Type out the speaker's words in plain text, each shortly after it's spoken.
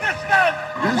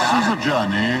This is a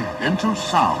journey into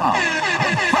sound.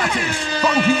 Fattest,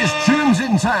 funkiest tunes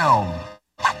in town.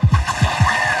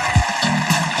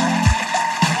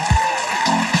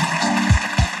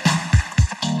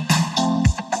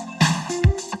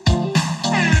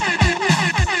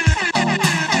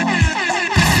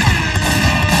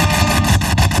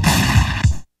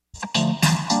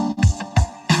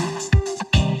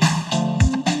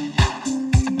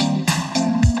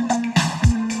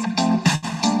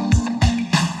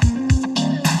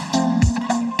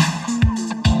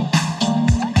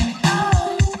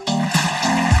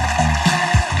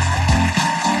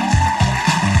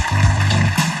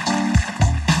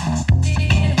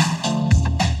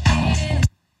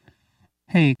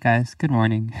 Hey guys, good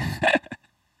morning.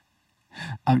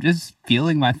 I'm just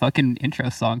feeling my fucking intro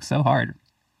song so hard.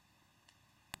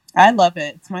 I love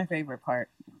it. It's my favorite part.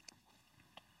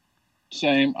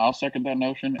 Same. I'll second that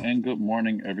notion. And good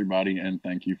morning, everybody, and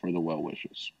thank you for the well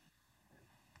wishes.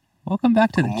 Welcome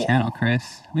back to the channel,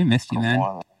 Chris. We missed you,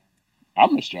 man. I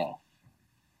missed y'all.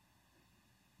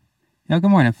 Yo,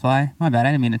 good morning, Fly. My bad,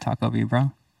 I didn't mean to talk over you,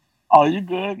 bro. Oh, you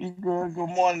good? You good? Good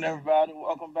morning, everybody.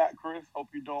 Welcome back, Chris. Hope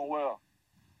you're doing well.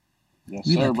 Yes,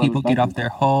 We sir, let brother. people Thank get you. off their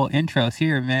whole intros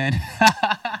here, man.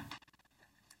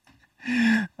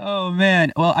 Oh,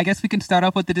 man. Well, I guess we can start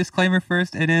off with the disclaimer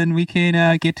first, and then we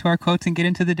can get to our quotes and get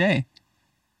into the day.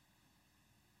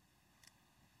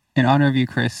 In honor of you,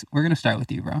 Chris, we're going to start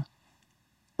with you, bro.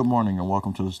 Good morning and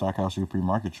welcome to the Stockhouse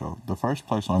Pre-Market Show, the first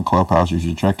place on Clubhouse you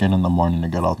should check in the morning to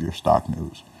get all your stock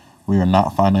news. We are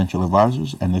not financial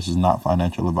advisors, and this is not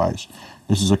financial advice.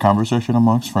 This is a conversation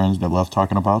amongst friends that love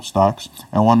talking about stocks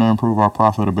and want to improve our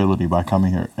profitability by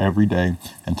coming here every day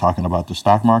and talking about the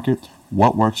stock market,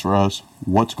 what works for us,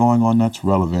 what's going on that's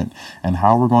relevant, and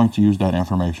how we're going to use that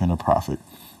information to profit.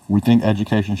 We think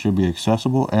education should be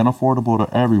accessible and affordable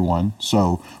to everyone,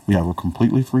 so we have a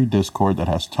completely free Discord that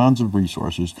has tons of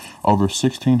resources, over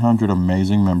 1,600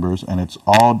 amazing members, and it's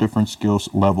all different skills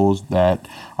levels that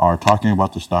are talking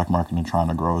about the stock market and trying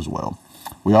to grow as well.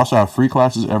 We also have free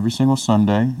classes every single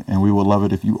Sunday, and we would love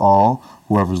it if you all,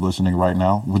 whoever's listening right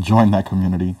now, would join that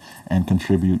community and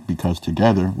contribute, because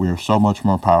together we are so much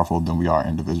more powerful than we are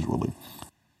individually.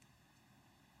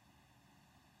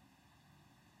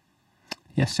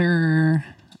 Yes, sir.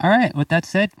 All right. With that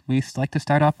said, we like to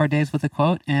start off our days with a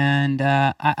quote, and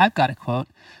I've got a quote.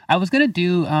 I was gonna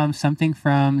do something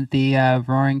from the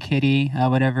Roaring Kitty,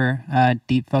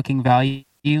 deep fucking value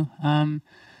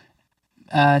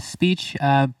speech,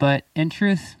 but in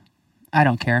truth, I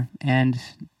don't care, and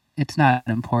it's not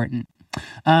important.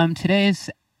 Today's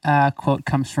quote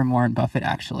comes from Warren Buffett,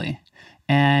 actually,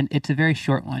 and it's a very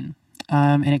short one,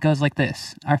 and it goes like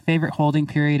this: "Our favorite holding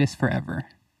period is forever."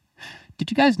 Did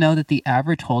you guys know that the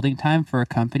average holding time for a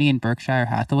company in Berkshire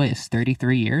Hathaway is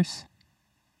 33 years?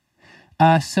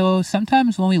 So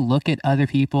sometimes when we look at other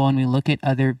people and we look at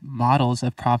other models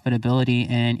of profitability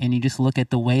and you just look at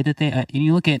the way that they, and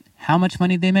you look at how much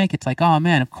money they make, it's like, oh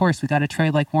man, of course we got to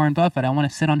trade like Warren Buffett. I want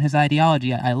to sit on his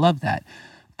ideology. I love that.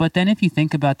 But then if you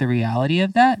think about the reality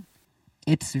of that,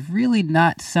 it's really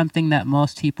not something that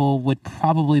most people would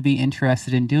probably be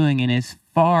interested in doing, and is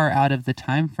far out of the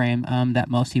time frame that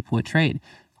most people would trade.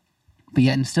 But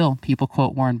yet and still, people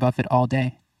quote Warren Buffett all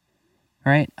day,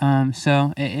 right?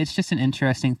 So it's just an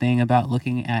interesting thing about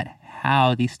looking at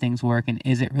how these things work, and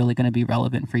is it really going to be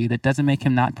relevant for you? That doesn't make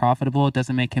him not profitable. It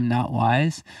doesn't make him not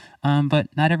wise, but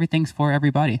not everything's for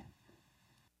everybody.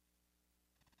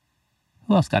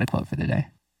 Who else got a quote for the day?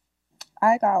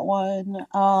 I got one.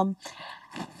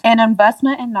 An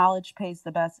investment in knowledge pays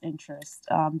the best interest.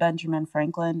 Benjamin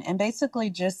Franklin. And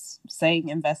basically just saying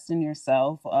invest in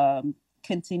yourself.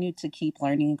 Continue to keep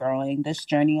learning and growing. This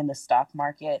journey in the stock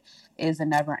market is a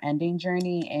never-ending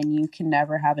journey, and you can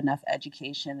never have enough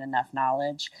education, enough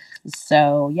knowledge.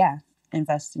 So yeah,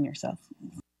 invest in yourself.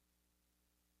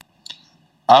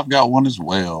 I've got one as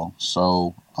well.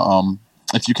 So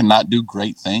if you cannot do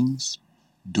great things,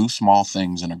 do small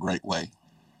things in a great way.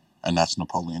 And that's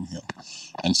Napoleon Hill.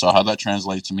 And so how that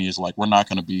translates to me is like, we're not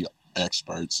going to be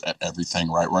experts at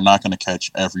everything, right? We're not going to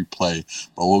catch every play,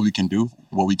 but what we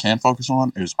can focus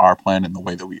on is our plan and the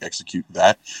way that we execute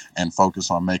that, and focus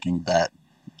on making that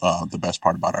the best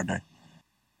part about our day.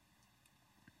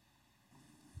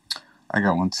 I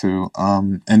got one too.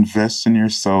 Invest in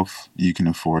yourself. You can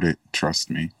afford it. Trust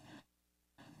me.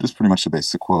 This is pretty much the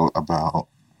basic quote about,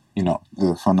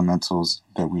 the fundamentals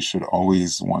that we should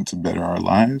always want to better our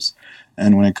lives.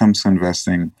 And when it comes to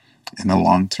investing, in the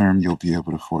long term, you'll be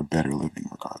able to afford better living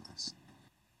regardless.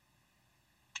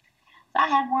 So I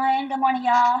have one. Good morning,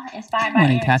 y'all. Inspired Good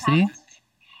morning, by Eric Cassidy. Thomas.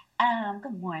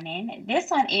 Good morning.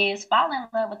 This one is fall in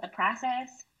love with the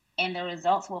process and the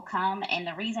results will come. And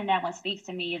the reason that one speaks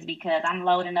to me is because I'm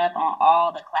loading up on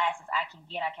all the classes I can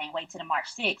get. I can't wait till the March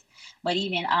 6th. But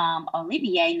even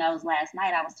Olivier knows last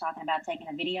night I was talking about taking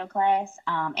a video class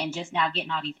and just now getting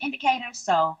all these indicators.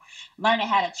 So learning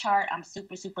how to chart, I'm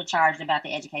super, super charged about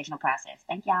the educational process.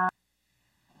 Thank y'all.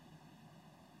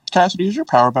 Cassidy, is your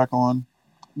power back on?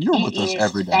 You're It with us is.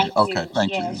 every day. Thank Okay, you.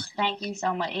 thank you. Yes, thank you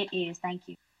so much. It is. Thank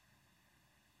you.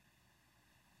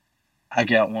 I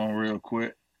got one real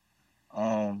quick.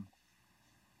 Um,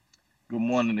 Good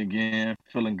morning again.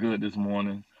 Feeling good this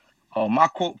morning. My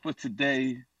quote for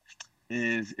today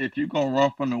is if you're gonna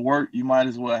run from the work, you might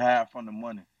as well hide from the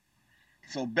money.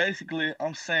 So basically,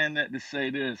 I'm saying that to say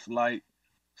this, like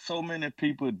so many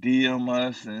people DM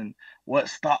us and what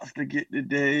stocks to get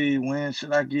today, when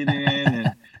should I get in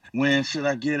and when should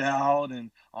I get out and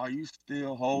are you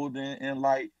still holding? And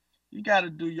like you got to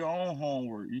do your own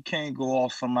homework. You can't go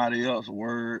off somebody else's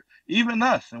word. Even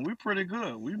us, and we're pretty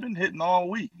good. We've been hitting all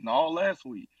week and all last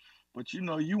week. But you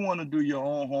want to do your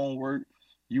own homework.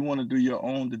 You want to do your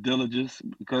own due diligence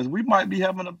because we might be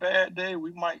having a bad day.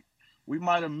 We might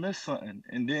have missed something.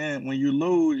 And then when you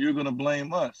lose, you're gonna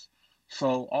blame us.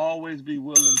 So always be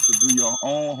willing to do your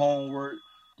own homework,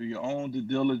 do your own due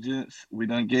diligence. We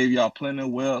done gave y'all plenty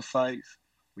of websites.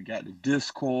 We got the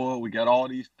Discord. We got all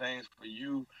these things for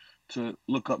you to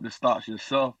look up the stocks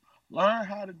yourself. Learn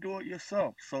how to do it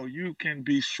yourself so you can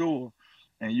be sure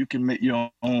and you can make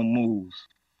your own moves.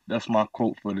 That's my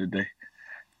quote for today.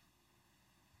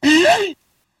 Yeah,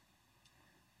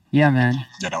 man.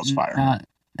 Yeah, that was fire.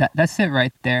 That's it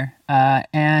right there.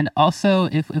 And also,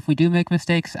 if we do make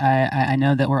mistakes, I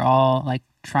know that we're all like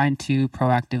trying to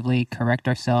proactively correct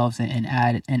ourselves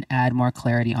and add more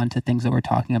clarity onto things that we're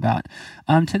talking about.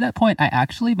 To that point, I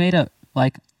actually made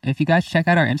if you guys check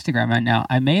out our Instagram right now,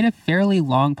 I made a fairly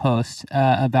long post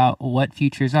about what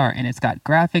futures are, and it's got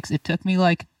graphics. It took me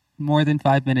like more than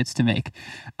 5 minutes to make.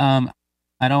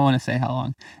 I don't want to say how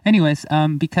long. Anyways,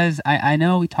 because I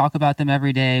know we talk about them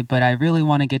every day, but I really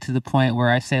want to get to the point where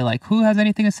I say like, who has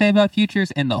anything to say about futures?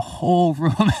 And the whole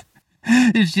room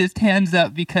is just hands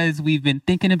up because we've been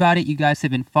thinking about it. You guys have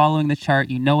been following the chart.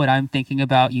 You know what I'm thinking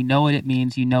about. You know what it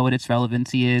means. You know what its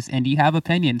relevancy is, and you have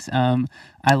opinions.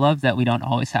 I love that we don't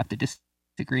always have to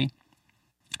disagree.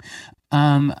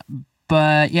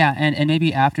 But yeah, and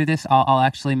maybe after this, I'll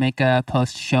actually make a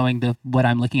post showing what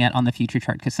I'm looking at on the future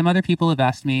chart because some other people have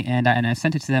asked me and I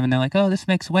sent it to them and they're like, oh, this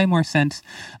makes way more sense.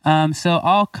 So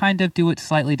I'll kind of do it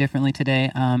slightly differently today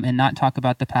and not talk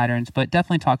about the patterns, but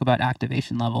definitely talk about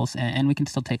activation levels and we can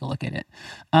still take a look at it.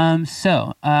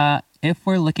 If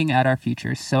we're looking at our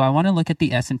futures, so I want to look at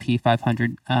the S&P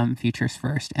 500 futures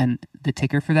first, and the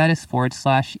ticker for that is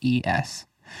 /ES.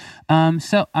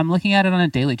 So I'm looking at it on a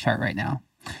daily chart right now.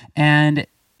 And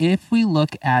if we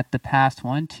look at the past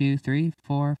 1, 2, 3,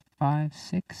 4, 5,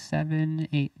 6, 7,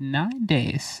 8, 9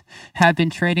 days, have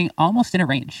been trading almost in a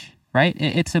range, right?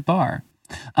 It's a bar.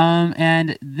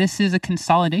 And this is a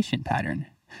consolidation pattern.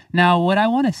 Now, what I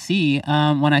want to see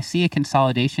when I see a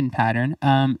consolidation pattern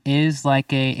is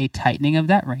like a tightening of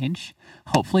that range,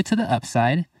 hopefully to the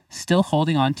upside, still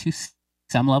holding on to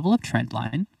some level of trend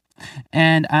line.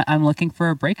 And I'm looking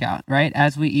for a breakout, right?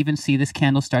 As we even see this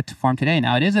candle start to form today.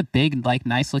 Now, it is a big, like,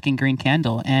 nice looking green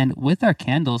candle. And with our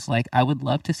candles, like, I would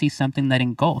love to see something that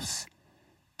engulfs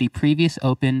the previous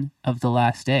open of the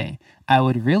last day. I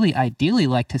would really ideally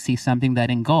like to see something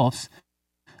that engulfs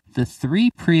the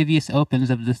 3 previous opens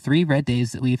of the 3 red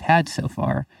days that we've had so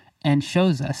far and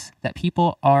shows us that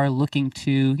people are looking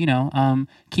to,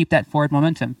 keep that forward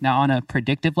momentum. Now, on a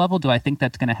predictive level, do I think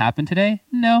that's going to happen today?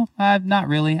 No, not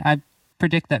really. I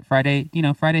predict that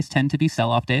Fridays tend to be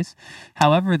sell-off days.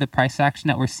 However, the price action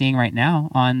that we're seeing right now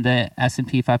on the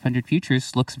S&P 500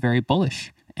 futures looks very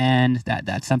bullish. And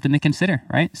that's something to consider,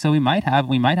 right? So we might have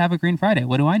a Green Friday.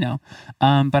 What do I know?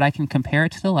 But I can compare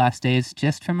it to the last days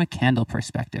just from a candle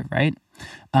perspective, right?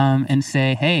 And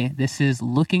say, hey, this is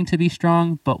looking to be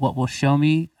strong, but what will show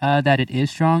me that it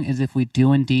is strong is if we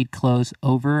do indeed close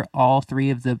over all 3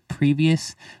 of the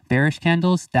previous bearish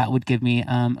candles. That would give me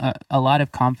a lot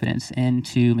of confidence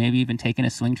into maybe even taking a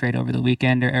swing trade over the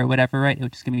weekend or whatever, right? It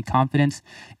would just give me confidence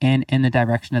in the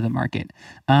direction of the market.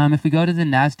 If we go to the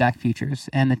NASDAQ futures,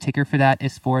 and the ticker for that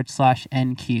is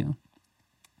 /NQ.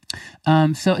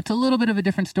 So it's a little bit of a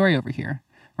different story over here,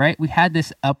 right? We had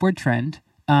this upward trend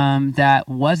that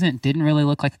didn't really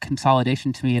look like a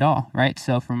consolidation to me at all, right?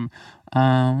 So from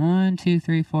 1, 2,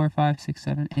 3, 4, 5, 6,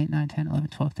 7, 8, 9, 10, 11,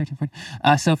 12, 13,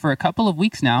 14. So for a couple of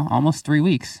weeks now, almost 3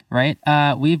 weeks, right?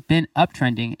 We've been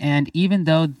uptrending. And even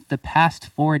though the past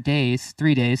 3 days,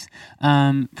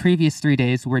 previous 3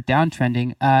 days were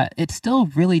downtrending, it still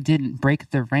really didn't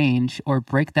break the range or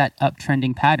break that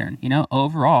uptrending pattern.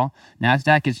 Overall,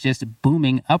 NASDAQ is just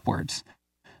booming upwards.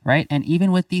 Right. And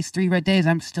even with these 3 red days,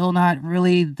 I'm still not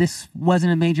really, this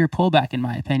wasn't a major pullback in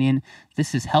my opinion.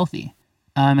 This is healthy.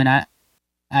 And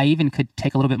I even could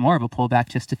take a little bit more of a pullback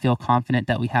just to feel confident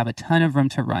that we have a ton of room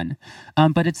to run.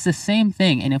 But it's the same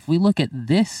thing. And if we look at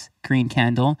this green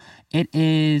candle, it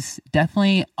is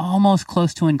definitely almost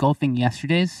close to engulfing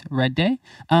yesterday's red day,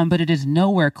 but it is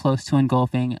nowhere close to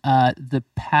engulfing the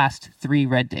past 3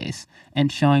 red days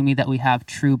and showing me that we have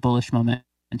true bullish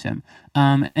momentum.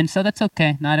 And so that's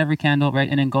okay. Not every candle, right?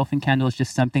 An engulfing candle is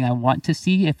just something I want to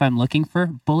see if I'm looking for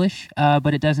bullish,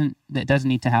 but it doesn't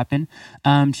need to happen.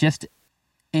 Just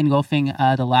engulfing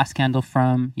the last candle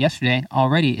from yesterday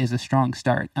already is a strong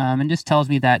start, and just tells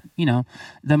me that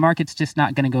the market's just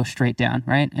not going to go straight down,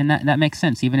 right? And that makes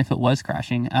sense. Even if it was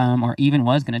crashing, or even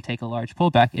was going to take a large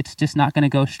pullback, it's just not going to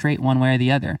go straight one way or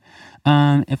the other.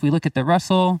 If we look at the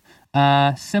Russell,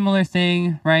 similar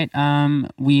thing, right?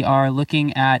 We are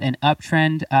looking at an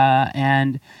uptrend,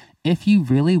 and if you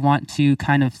really want to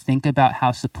kind of think about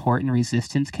how support and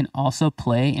resistance can also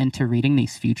play into reading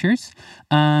these futures,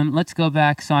 let's go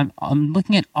back. So I'm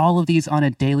looking at all of these on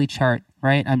a daily chart,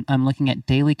 right? I'm looking at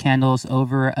daily candles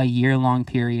over a year-long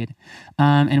period.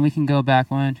 And we can go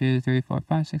back 1, 2, 3, 4,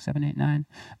 5, 6, 7, 8, 9,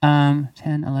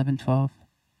 10, 11, 12,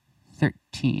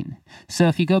 13. So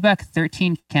if you go back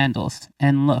 13 candles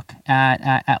and look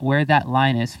at where that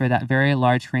line is for that very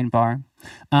large green bar,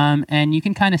 and you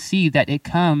can kind of see that it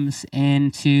comes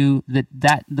into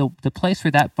the place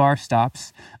where that bar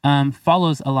stops,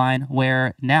 follows a line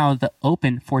where now the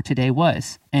open for today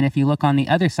was. And if you look on the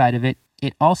other side of it,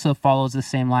 it also follows the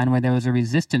same line where there was a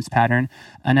resistance pattern,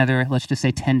 another, let's just say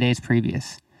 10 days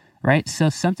previous, right? So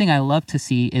something I love to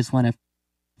see is when a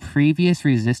previous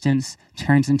resistance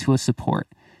turns into a support.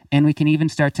 And we can even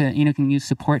start to, you can use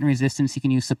support and resistance. You can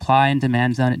use supply and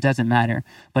demand zone. It doesn't matter.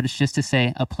 But it's just to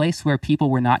say a place where people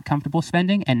were not comfortable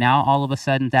spending, and now all of a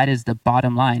sudden that is the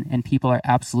bottom line and people are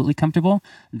absolutely comfortable.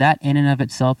 That in and of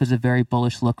itself is a very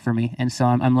bullish look for me. And so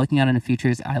I'm looking out in the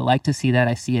futures. I like to see that.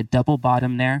 I see a double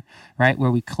bottom there, right, where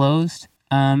we closed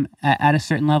at a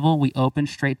certain level, we opened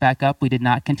straight back up. We did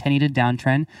not continue to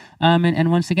downtrend. And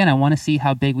once again, I want to see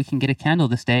how big we can get a candle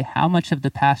this day. How much of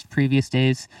the past previous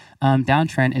days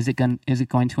downtrend is it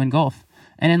going to engulf?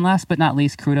 And then last but not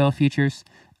least, crude oil futures.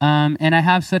 And I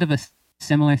have sort of a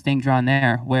similar thing drawn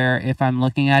there, where if I'm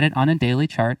looking at it on a daily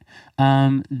chart,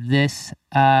 this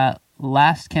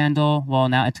last candle, well,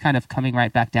 now it's kind of coming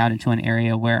right back down into an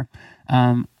area where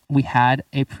we had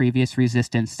a previous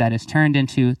resistance that has turned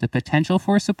into the potential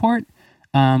for support.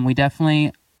 We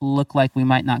definitely look like we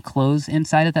might not close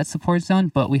inside of that support zone,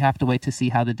 but we have to wait to see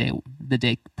how the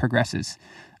day progresses.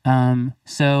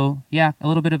 So yeah, a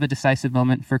little bit of a decisive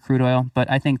moment for crude oil,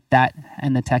 but I think that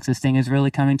and the Texas thing is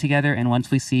really coming together. And once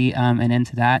we see an end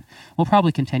to that, we'll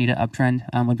probably continue to uptrend,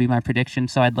 would be my prediction.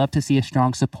 So I'd love to see a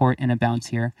strong support and a bounce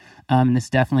here. This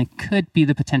definitely could be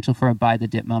the potential for a buy the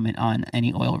dip moment on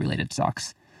any oil related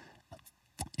stocks.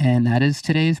 And that is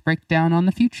today's breakdown on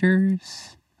the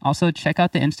futures. Also, check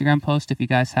out the Instagram post if you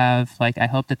guys have, I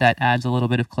hope that adds a little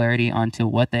bit of clarity onto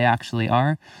what they actually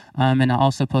are. And I'll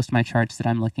also post my charts that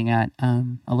I'm looking at a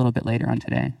little bit later on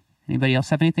today. Anybody else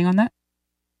have anything on that?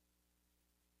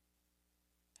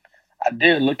 I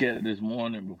did look at it this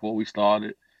morning before we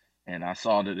started, and I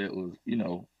saw that it was, it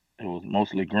was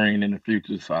mostly green in the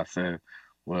futures. So I said,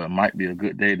 well, it might be a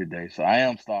good day today. So I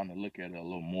am starting to look at it a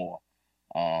little more.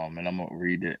 And I'm going to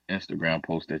read the Instagram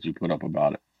post that you put up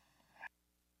about it.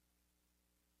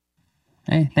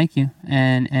 Hey, thank you.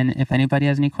 And if anybody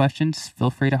has any questions, feel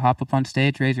free to hop up on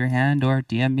stage, raise your hand, or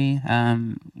DM me.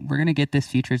 We're going to get this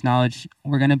futures knowledge.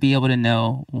 We're going to be able to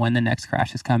know when the next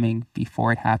crash is coming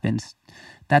before it happens.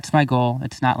 That's my goal.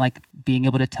 It's not like being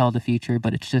able to tell the future,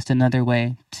 but it's just another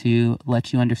way to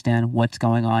let you understand what's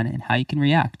going on and how you can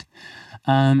react.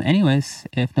 Anyways,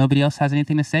 if nobody else has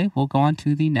anything to say, we'll go on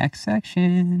to the next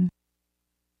section.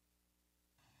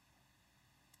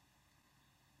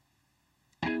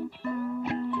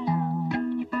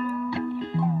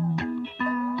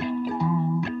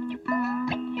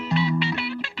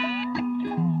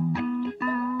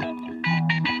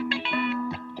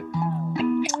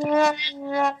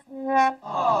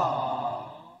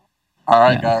 All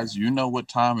right, Yeah. guys, you know what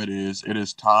time it is. It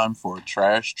is time for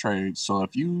trash trade. So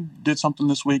if you did something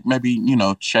this week, maybe,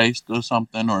 chased or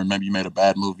something, or maybe you made a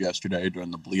bad move yesterday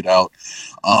during the bleed out,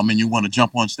 and you want to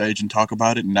jump on stage and talk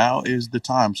about it, now is the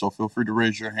time. So feel free to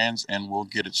raise your hands and we'll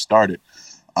get it started.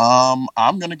 I'm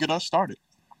going to get us started.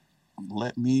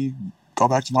 Let me go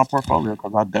back to my portfolio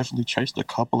because I definitely chased a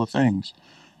couple of things.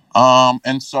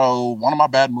 And so one of my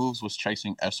bad moves was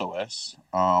chasing SOS.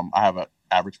 I have an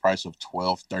average price of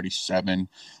 $12.37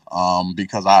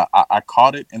 because I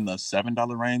caught it in the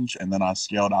 $7 range and then I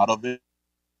scaled out of it.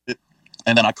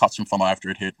 And then I caught some FOMO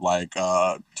after it hit like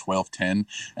 12.10,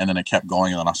 and then it kept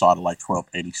going, and then I saw it at like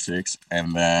 12.86,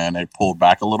 and then it pulled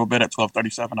back a little bit at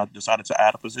 12.37. I decided to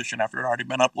add a position after it already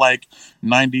been up like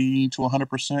 90 to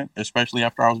 100%, especially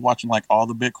after I was watching like all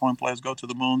the Bitcoin plays go to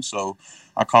the moon. So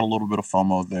I caught a little bit of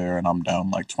FOMO there, and I'm down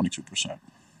like 22%.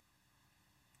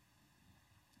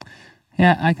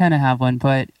 Yeah, I kind of have one,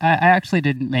 but I actually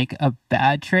didn't make a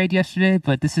bad trade yesterday,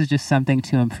 but this is just something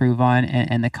to improve on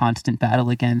and the constant battle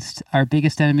against our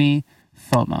biggest enemy,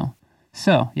 FOMO.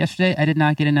 So yesterday I did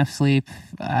not get enough sleep.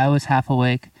 I was half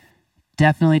awake.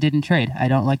 Definitely didn't trade. I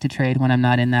don't like to trade when I'm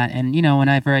not in that. And,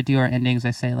 whenever I do our endings,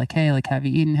 I say like, hey, like, have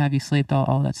you eaten? Have you slept?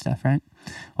 All that stuff, right?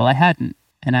 Well, I hadn't.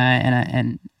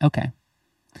 And okay.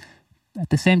 At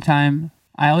the same time,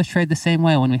 I always trade the same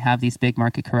way when we have these big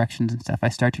market corrections and stuff. I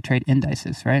start to trade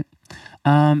indices, right?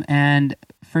 And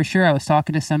for sure, I was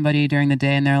talking to somebody during the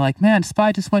day, and they're like, "Man,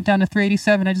 SPY just went down to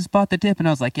 387. I just bought the dip," and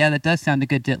I was like, "Yeah, that does sound a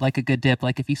good dip.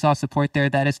 Like if you saw support there,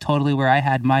 that is totally where I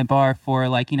had my bar for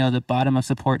the bottom of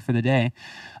support for the day."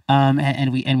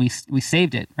 And we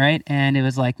saved it, right? And it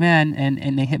was like, man,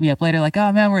 and they hit me up later, like,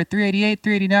 "Oh man, we're at 388,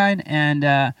 389,"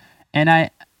 and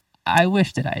I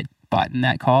wish that I had bought in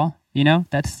that call.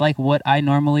 That's like what I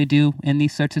normally do in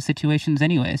these sorts of situations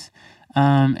anyways.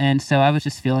 And so I was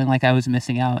just feeling like I was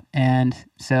missing out. And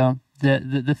so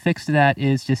the fix to that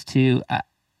is just to,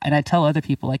 and I tell other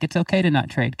people, like, it's okay to not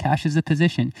trade. Cash is a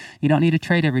position. You don't need to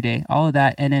trade every day, all of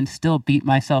that. And then still beat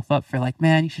myself up for like,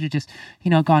 man, you should have just,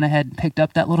 gone ahead and picked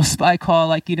up that little SPY call.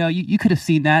 Like, you could have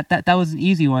seen that. That was an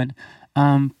easy one.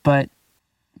 But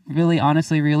really,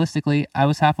 honestly, realistically, I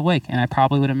was half awake and I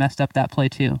probably would have messed up that play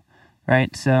too.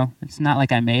 Right. So it's not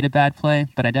like I made a bad play,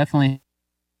 but I definitely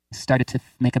started to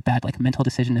make a bad mental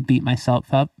decision to beat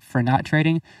myself up for not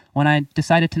trading when I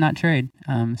decided to not trade.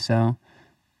 So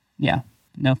yeah,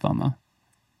 no FOMO.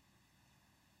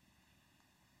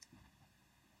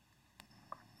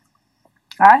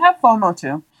 I have FOMO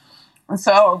too.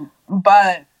 So,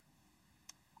 but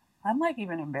I'm like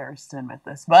even embarrassed to admit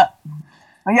this, but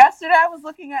yesterday I was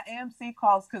looking at AMC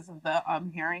calls because of the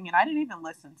hearing, and I didn't even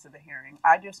listen to the hearing.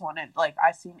 I just wanted,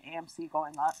 I seen AMC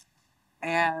going up,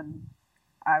 and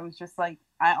I was just like,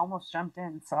 I almost jumped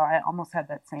in, so I almost had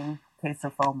that same case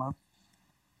of FOMO.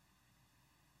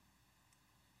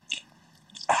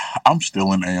 I'm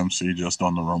still in AMC just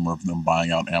on the rumor of them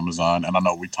buying out Amazon, and I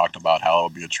know we talked about how it'll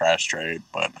be a trash trade,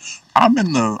 but I'm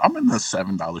in the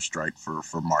 $7 strike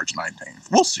for March 19th.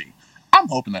 We'll see. I'm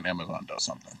hoping that Amazon does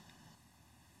something.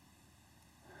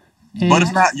 But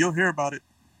if not, you'll hear about it.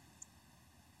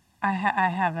 I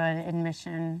have an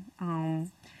admission.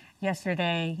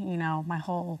 Yesterday, my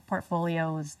whole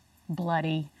portfolio was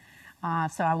bloody,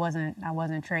 so I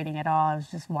wasn't trading at all. I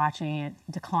was just watching it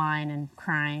decline and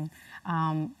crying.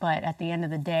 But at the end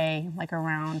of the day, like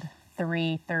around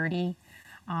 3:30,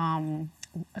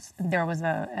 there was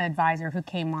a advisor who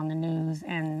came on the news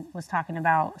and was talking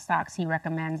about stocks he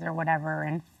recommends or whatever.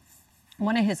 And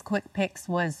one of his quick picks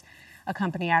was a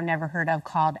company I've never heard of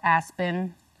called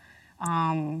Aspen,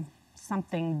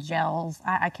 something gels.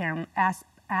 I can't remember.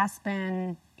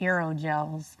 Aspen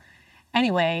Aerogels.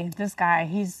 Anyway, this guy,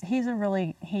 he's a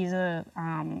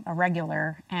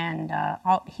regular, and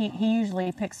he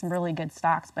usually picks some really good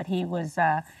stocks, but he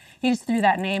just threw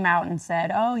that name out and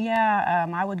said, "Oh yeah,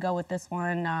 I would go with this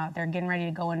one. They're getting ready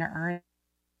to go into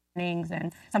earnings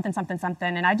and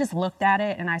something." And I just looked at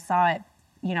it and I saw it,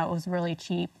 it was really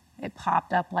cheap. It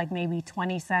popped up like maybe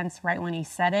 20 cents right when he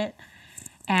said it.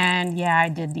 And yeah, I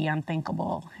did the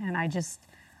unthinkable. And I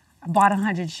bought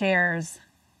 100 shares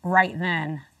right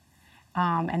then.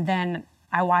 And then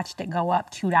I watched it go up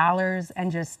 $2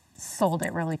 and just sold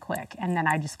it really quick. And then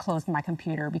I just closed my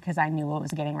computer because I knew what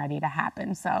was getting ready to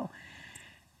happen. So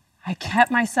I kept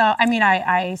myself,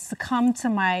 I succumbed to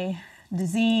my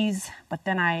disease, but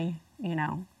then I,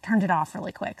 turned it off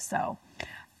really quick. So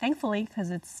thankfully, because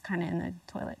it's kind of in the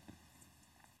toilet.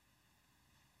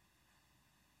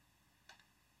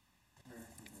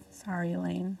 Sorry,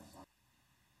 Elaine.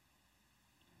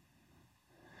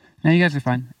 No, you guys are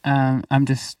fine. I'm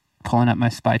just pulling up my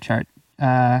SPY chart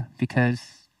because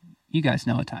You guys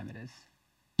know what time it is.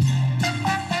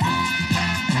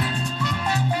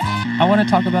 I want to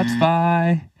talk about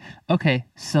SPY. Okay,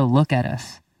 so look at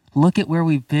us. Look at where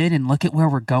we've been and look at where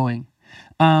we're going.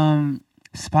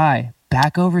 SPY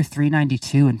back over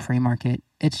 392 in pre-market.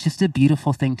 It's just a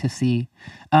beautiful thing to see.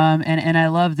 And I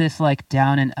love this like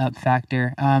down and up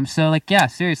factor. So like, yeah,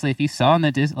 seriously, if you saw in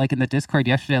the in the Discord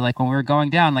yesterday, like when we were going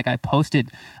down, like I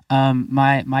posted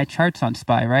my charts on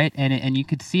SPY, right? And you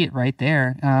could see it right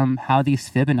there, how these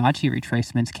Fibonacci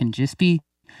retracements can just be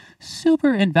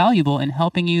super invaluable in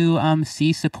helping you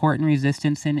see support and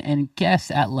resistance and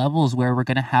guess at levels where we're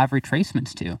going to have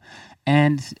retracements to.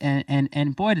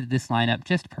 And boy, did this line up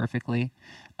just perfectly.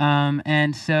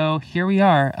 And so here we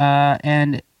are.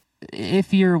 And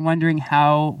if you're wondering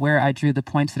where I drew the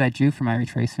points that I drew for my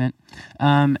retracement,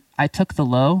 I took the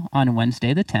low on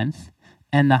Wednesday the 10th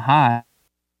and the high,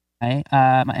 and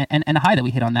the high that we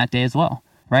hit on that day as well,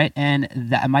 right? And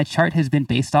that my chart has been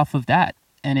based off of that.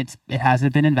 And it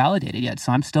hasn't been invalidated yet,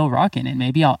 so I'm still rocking. And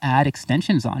maybe I'll add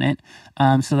extensions on it,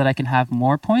 so that I can have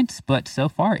more points. But so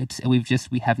far, we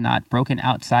have not broken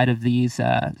outside of these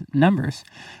numbers,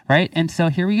 right? And so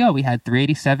here we go. We had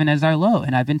 387 as our low,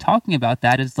 and I've been talking about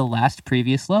that as the last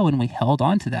previous low, and we held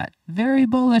on to that. Very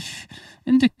bullish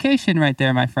indication right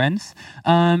there, my friends.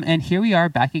 And here we are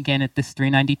back again at this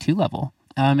 392 level.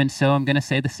 And so I'm going to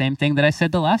say the same thing that I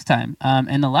said the last time.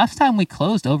 And the last time we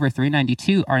closed over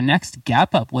 392, our next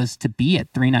gap up was to be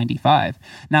at 395.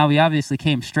 Now, we obviously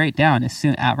came straight down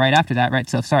right after that, right?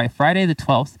 So, Friday the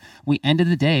 12th, we ended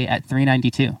the day at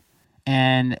 392.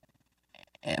 And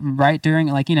right during,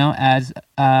 as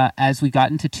we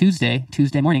got into Tuesday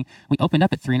morning, we opened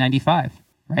up at 395,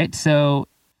 right? So,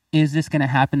 is this going to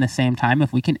happen the same time?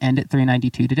 If we can end at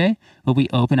 392 today, will we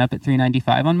open up at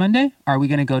 395 on Monday? Are we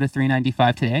going to go to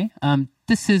 395 today?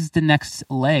 This is the next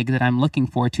leg that I'm looking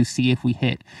for to see if we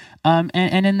hit. And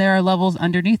then there are levels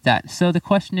underneath that. So the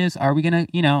question is, are we going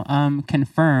to,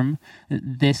 confirm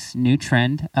this new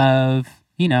trend of,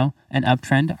 an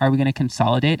uptrend? Are we going to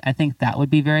consolidate? I think that would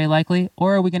be very likely.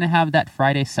 Or are we going to have that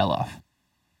Friday sell-off?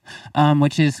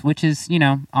 Which is,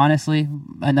 honestly,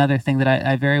 another thing that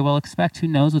I very well expect. Who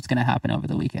knows what's going to happen over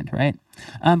the weekend, right?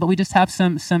 But we just have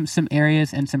some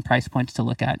areas and some price points to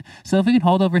look at. So if we can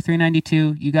hold over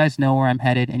 392, you guys know where I'm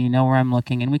headed and you know where I'm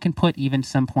looking, and we can put even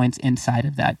some points inside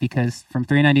of that, because from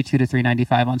 392 to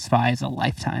 395 on SPY is a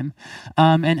lifetime.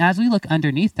 And as we look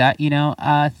underneath that,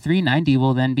 390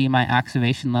 will then be my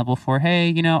activation level for,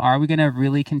 hey, are we going to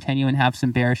really continue and have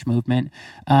some bearish movement?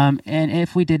 And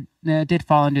if we did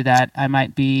fall into that, I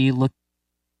might be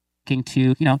looking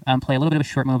to play a little bit of a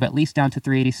short move, at least down to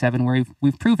 387, where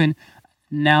we've proven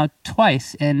now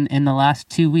twice in the last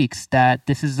 2 weeks that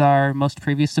this is our most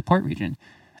previous support region,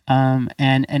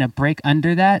 and a break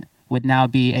under that would now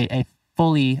be a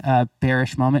fully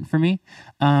bearish moment for me.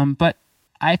 But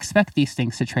I expect these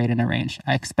things to trade in a range.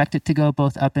 I expect it to go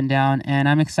both up and down, and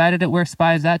I'm excited at where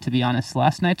SPY is at, to be honest.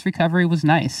 Last night's recovery was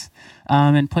nice,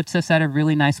 and puts us at a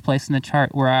really nice place in the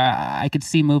chart where I could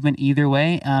see movement either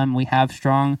way. We have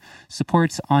strong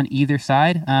supports on either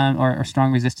side, or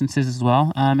strong resistances as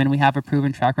well, and we have a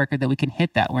proven track record that we can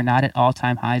hit that. We're not at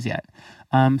all-time highs yet.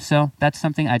 So that's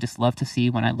something I just love to see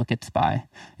when I look at SPY.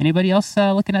 Anybody else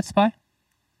looking at SPY?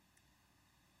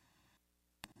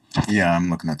 Yeah, I'm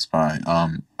looking at SPY.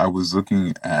 I was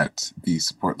looking at the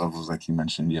support levels like you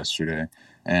mentioned yesterday,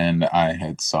 and I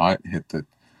had saw it hit it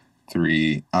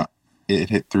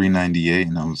hit 398,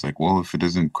 and I was like, well, if it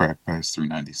doesn't crack past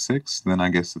 396, then I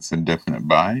guess it's a definite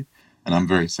buy, and I'm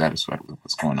very satisfied with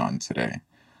what's going on today.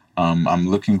 I'm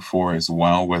looking for as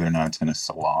well whether or not it's going to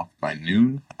sell off by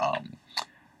noon,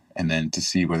 and then to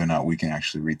see whether or not we can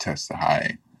actually retest the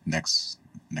high next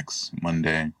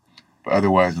Monday. But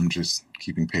otherwise, I'm just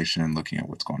keeping patient and looking at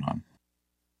what's going on.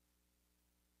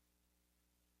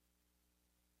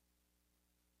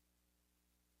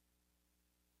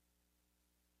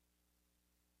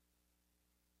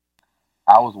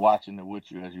 I was watching it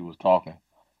with you as you was talking,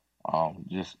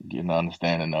 just getting an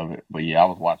understanding of it. But yeah, I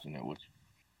was watching it with you.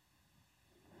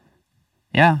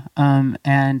 Yeah.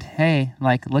 And hey,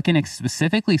 like looking at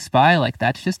specifically SPY, like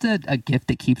that's just a gift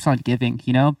that keeps on giving,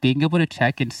 being able to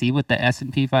check and see what the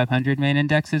S&P 500 main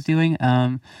index is doing,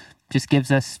 just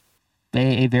gives us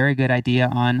a very good idea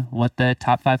on what the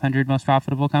top 500 most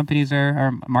profitable companies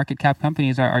or market cap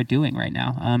companies are doing right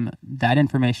now. That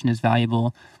information is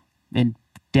valuable in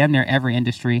damn near every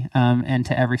industry, and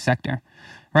to every sector,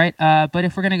 right? But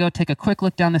if we're going to go take a quick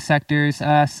look down the sectors,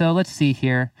 so let's see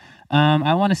here.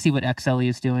 I want to see what XLE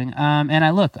is doing. And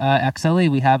XLE,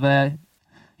 we have a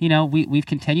we've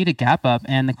continued to gap up,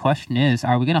 and the question is,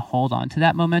 are we going to hold on to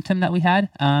that momentum that we had?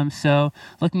 So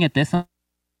looking at this on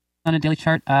a daily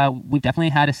chart, we've definitely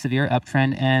had a severe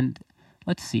uptrend, and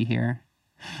let's see here.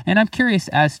 And I'm curious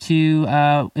as to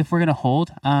if we're going to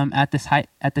hold at this height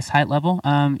level.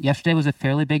 Yesterday was a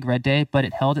fairly big red day, but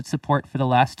it held its support for the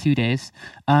last 2 days.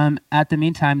 At the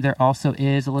meantime, there also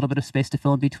is a little bit of space to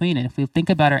fill in between. And if we think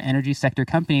about our energy sector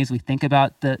companies, we think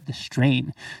about the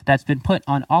strain that's been put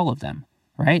on all of them,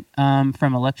 right?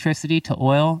 From electricity to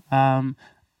oil.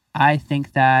 I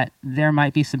think that there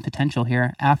might be some potential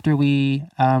here after we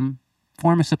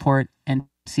form a support and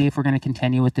see if we're going to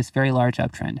continue with this very large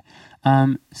uptrend.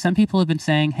 Some people have been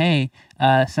saying, hey,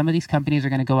 some of these companies are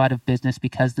going to go out of business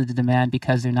because of the demand,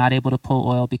 because they're not able to pull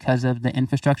oil because of the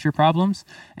infrastructure problems.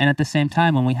 And at the same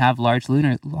time, when we have large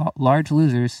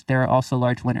losers, there are also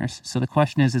large winners. So the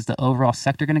question is the overall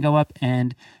sector going to go up,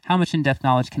 and how much in-depth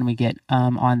knowledge can we get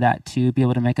on that to be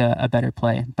able to make a better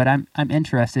play? But I'm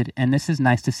interested, and this is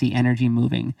nice to see energy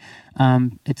moving.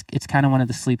 It's kind of one of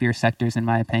the sleepier sectors in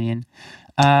my opinion.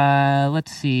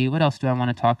 Let's see, what else do I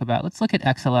want to talk about? Let's look at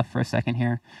XLF for a second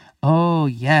here. Oh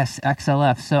yes,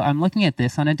 XLF. So I'm looking at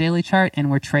this on a daily chart,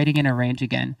 and we're trading in a range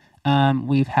again.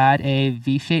 We've had a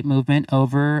V-shaped movement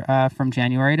over from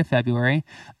January to February,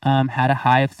 had a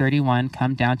high of 31,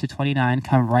 come down to 29,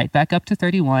 come right back up to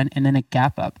 31, and then a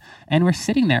gap up. And we're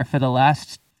sitting there for the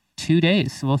last 2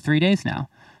 days, well, 3 days now,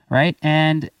 right?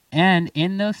 And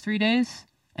in those 3 days,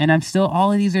 and I'm still,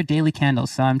 all of these are daily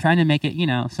candles, so I'm trying to make it,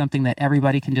 something that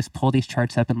everybody can just pull these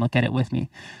charts up and look at it with me.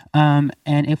 And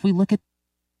if we look at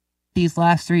these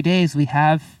last 3 days, we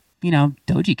have,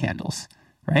 doji candles,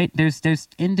 right? There's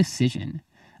indecision.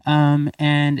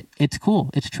 And it's cool.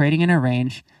 It's trading in a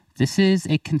range. This is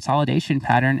a consolidation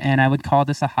pattern, and I would call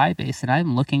this a high base, and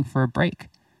I'm looking for a break,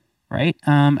 right?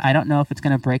 I don't know if it's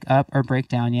going to break up or break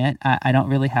down yet. I don't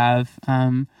really have...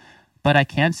 But I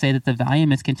can say that the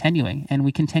volume is continuing, and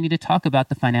we continue to talk about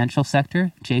the financial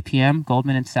sector, JPM,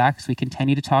 Goldman and Sachs. We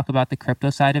continue to talk about the crypto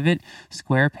side of it,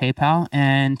 Square, PayPal,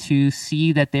 and to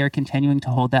see that they are continuing to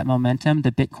hold that momentum.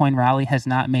 The Bitcoin rally has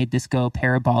not made this go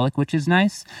parabolic, which is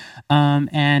nice.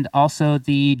 And also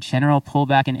the general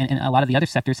pullback in a lot of the other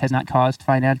sectors has not caused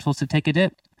financials to take a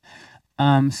dip.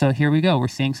 So here we go. We're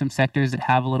seeing some sectors that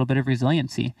have a little bit of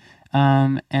resiliency.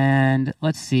 And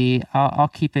let's see, I'll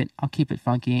keep it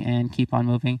funky and keep on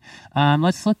moving.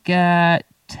 Let's look at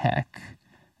tech.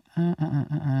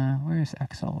 Where's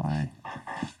XLY?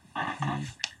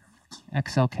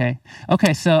 XLK.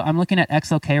 Okay, so I'm looking at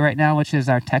XLK right now, which is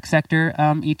our tech sector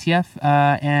ETF.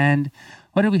 And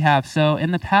what do we have? So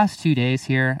in the past 2 days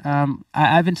here,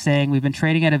 I've been saying we've been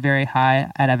trading at a very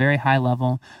high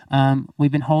level.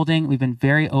 We've been holding, we've been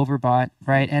very overbought,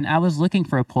 right? And I was looking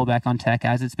for a pullback on tech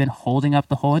as it's been holding up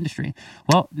the whole industry.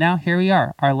 Well, now here we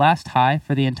are. Our last high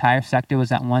for the entire sector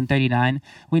was at 139.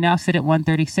 We now sit at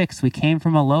 136. We came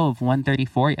from a low of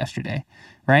 134 yesterday.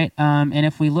 Right. And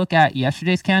if we look at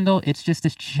yesterday's candle, it's just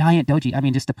this giant doji. I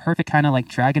mean, just a perfect kind of like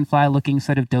dragonfly looking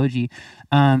sort of doji.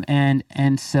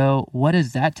 And so what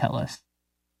does that tell us?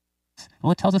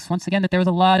 Well, it tells us once again that there was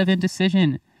a lot of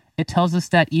indecision. It tells us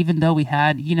that even though we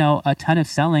had, a ton of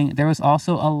selling, there was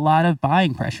also a lot of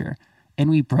buying pressure, and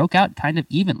we broke out kind of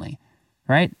evenly.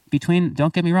 Right?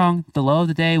 Don't get me wrong, the low of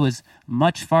the day was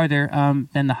much farther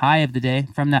than the high of the day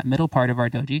from that middle part of our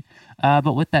doji.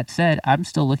 But with that said, I'm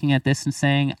still looking at this and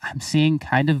saying I'm seeing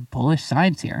kind of bullish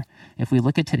signs here. If we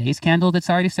look at today's candle that's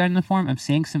already starting to form, I'm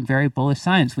seeing some very bullish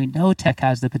signs. We know tech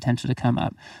has the potential to come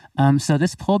up. So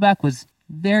this pullback was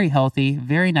very healthy,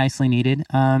 very nicely needed,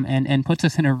 and puts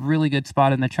us in a really good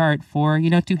spot in the chart for,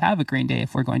 to have a green day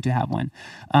if we're going to have one.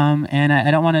 And I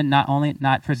don't want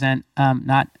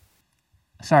to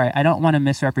I don't want to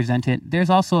misrepresent it.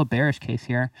 There's also a bearish case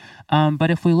here.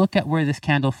 But if we look at where this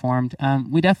candle formed,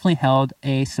 we definitely held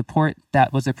a support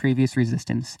that was a previous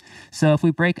resistance. So if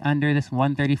we break under this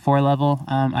 134 level,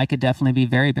 I could definitely be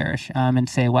very bearish and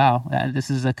say, wow, this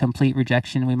is a complete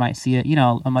rejection. We might see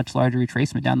a much larger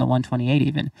retracement down the 128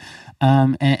 even.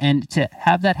 And to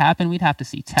have that happen, we'd have to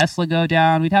see Tesla go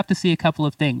down. We'd have to see a couple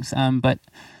of things. But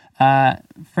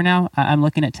for now, I'm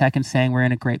looking at tech and saying we're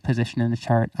in a great position in the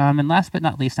chart. And last but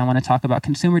not least, I want to talk about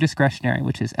consumer discretionary,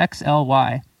 which is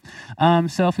XLY.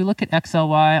 So if we look at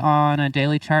XLY on a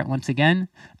daily chart, once again,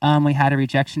 we had a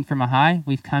rejection from a high.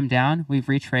 We've come down. We've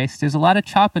retraced. There's a lot of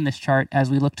chop in this chart as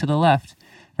we look to the left.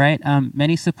 Right?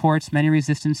 Many supports, many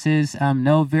resistances,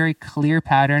 no very clear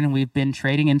pattern. We've been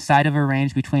trading inside of a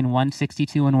range between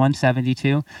 162 and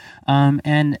 172.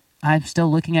 And I'm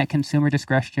still looking at consumer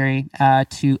discretionary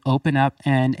to open up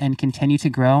and continue to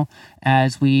grow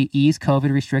as we ease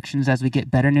COVID restrictions, as we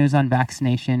get better news on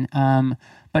vaccination.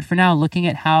 But for now, looking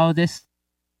at how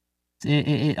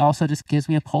it also just gives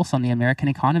me a pulse on the American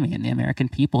economy and the American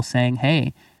people saying,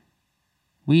 hey,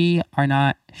 we are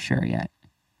not sure yet.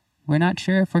 We're not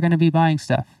sure if we're going to be buying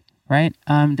stuff, right?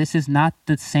 This is not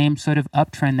the same sort of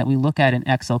uptrend that we look at in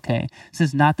XLK. This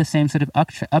is not the same sort of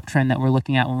uptrend that we're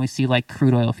looking at when we see like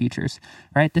crude oil futures,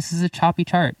 right? This is a choppy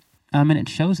chart, and it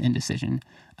shows indecision.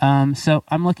 So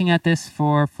I'm looking at this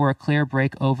for a clear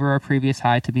break over our previous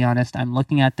high, to be honest. I'm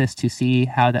looking at this to see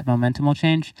how that momentum will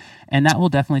change, and that will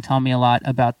definitely tell me a lot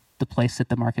about the place that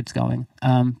the market's going.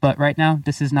 But right now,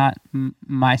 this is not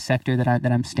my sector that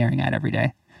I'm staring at every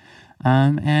day.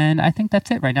 And I think that's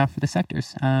it right now for the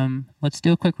sectors. Let's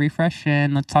do a quick refresh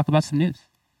and let's talk about some news.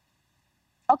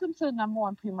 Welcome to the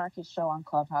 #1 pre-market show on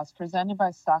Clubhouse, presented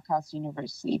by Stockhouse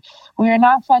University. We are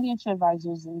not financial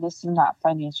advisors, and this is not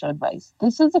financial advice.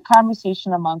 This is a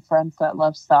conversation among friends that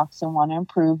love stocks and want to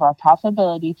improve our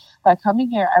profitability by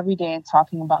coming here every day and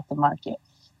talking about the market,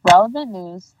 relevant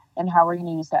news, and how we're going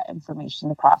to use that information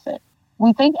to profit.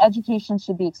 We think education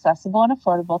should be accessible and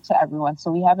affordable to everyone,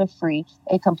 so we have a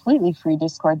completely free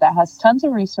Discord that has tons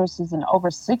of resources and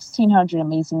over 1,600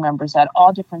 amazing members at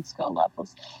all different skill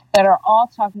levels that are all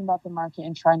talking about the market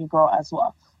and trying to grow as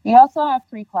well. We also have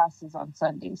free classes on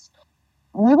Sundays.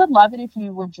 We would love it if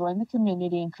you would join the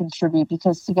community and contribute,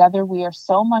 because together we are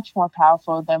so much more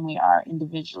powerful than we are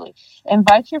individually.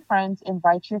 Invite your friends,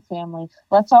 invite your family.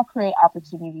 Let's all create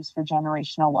opportunities for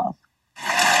generational wealth.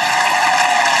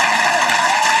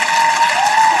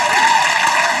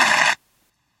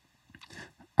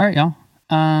 All right, y'all.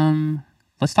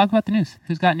 Let's talk about the news.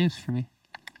 Who's got news for me?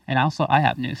 And also, I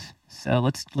have news. So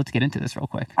let's get into this real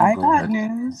quick. I got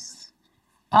news.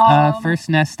 First,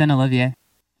 Nest, then Olivier.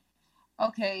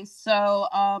 Okay, so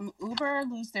Uber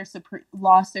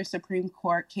lost their Supreme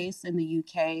Court case in the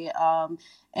UK.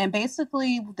 And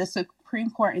basically, the Supreme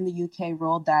Court in the UK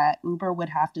ruled that Uber would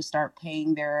have to start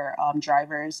paying their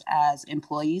drivers as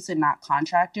employees and not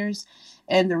contractors.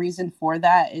 And the reason for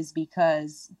that is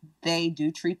because they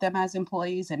do treat them as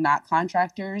employees and not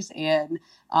contractors. And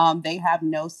they have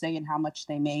no say in how much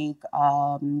they make.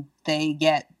 They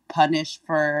get punished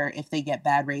for if they get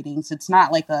bad ratings. It's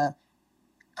not like a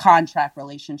contract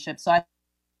relationship. So I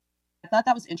thought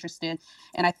that was interesting.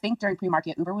 And I think during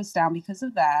pre-market, Uber was down because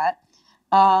of that.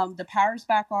 The power's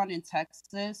back on in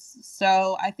Texas.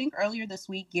 So I think earlier this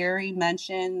week, Gary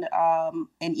mentioned an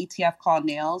ETF called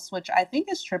Nails, which I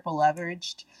think is triple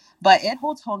leveraged, but it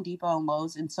holds Home Depot and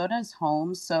Lowe's, and so does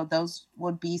Homes. So those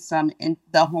would be some in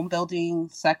the home building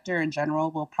sector in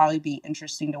general will probably be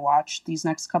interesting to watch these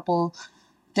next couple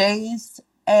days.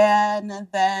 And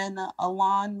then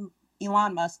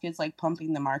Elon Musk is like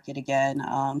pumping the market again.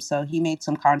 So he made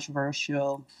some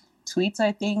controversial tweets,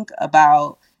 I think,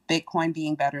 about Bitcoin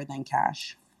being better than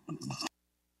cash.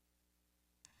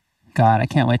 God, I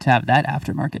can't wait to have that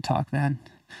aftermarket talk, man.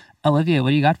 Olivia, what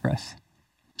do you got for us?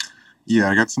 Yeah,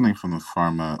 I got something from the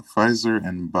pharma. Pfizer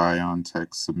and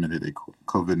BioNTech submitted a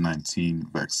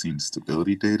COVID-19 vaccine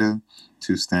stability data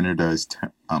to standardize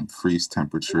freeze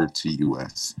temperature to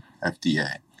U.S.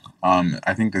 FDA.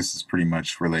 I think this is pretty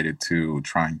much related to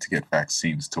trying to get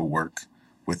vaccines to work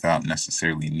without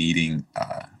necessarily needing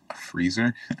a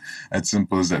freezer. As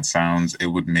simple as that sounds, it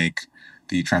would make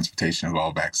the transportation of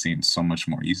all vaccines so much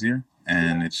more easier.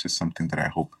 And it's just something that I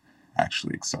hope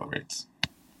actually accelerates.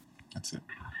 That's it.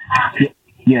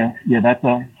 Yeah, that's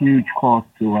a huge cost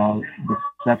to the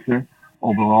sector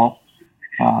overall.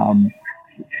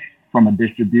 From a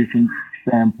distribution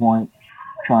standpoint,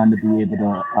 trying to be able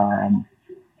to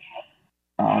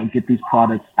get these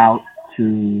products out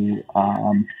to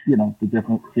the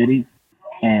different cities,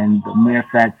 and the mere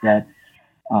fact that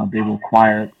they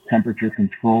require temperature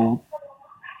controlled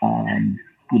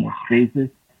spaces,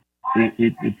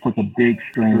 it puts a big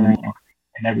strain on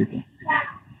everything.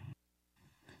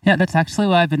 Yeah, that's actually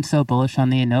why I've been so bullish on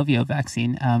the Inovio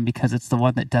vaccine, because it's the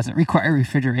one that doesn't require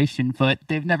refrigeration, but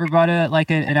they've never brought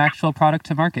an actual product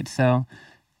to market. So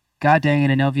God dang it,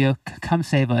 Inovio, come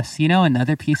save us.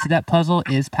 Another piece of that puzzle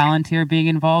is Palantir being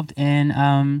involved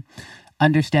in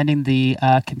understanding the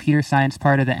computer science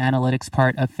part of the analytics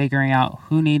part of figuring out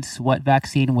who needs what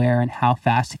vaccine where and how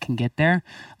fast it can get there.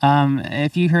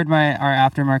 If you heard our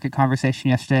aftermarket conversation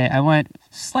yesterday, I went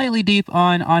slightly deep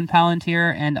on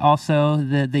Palantir and also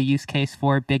the use case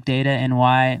for big data and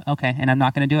why. Okay, and I'm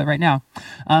not going to do it right now.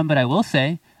 But I will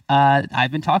say,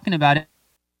 I've been talking about it.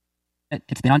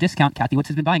 It's been on discount. Kathy Woods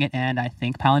has been buying it, and I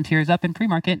think Palantir is up in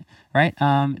pre-market, right?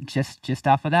 Just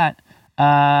off of that.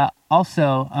 So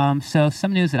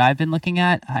some news that I've been looking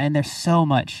at, and there's so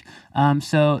much.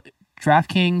 So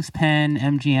DraftKings, Penn,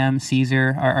 MGM,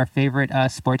 Caesar, our favorite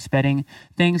sports betting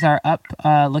things are up,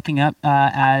 looking up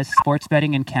as sports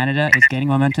betting in Canada is gaining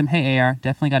momentum. Hey, AR,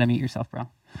 definitely got to mute yourself, bro.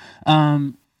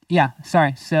 Yeah,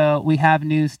 sorry. So we have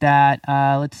news that,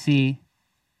 let's see.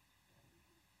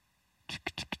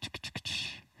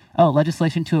 Oh,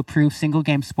 legislation to approve single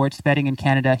game sports betting in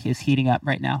Canada is heating up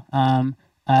right now,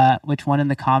 which won in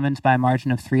the Commons by a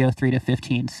margin of 303 to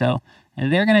 15. So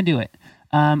they're going to do it.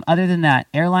 Other than that,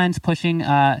 airlines pushing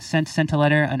sent a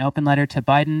letter, an open letter to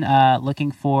Biden, looking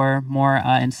for more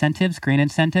incentives, green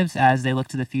incentives, as they look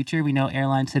to the future. We know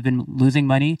airlines have been losing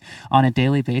money on a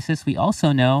daily basis. We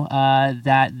also know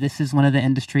that this is one of the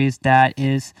industries that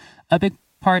is a big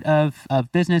part of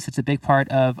business. It's a big part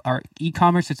of our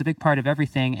e-commerce. It's a big part of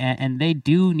everything. And they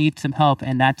do need some help.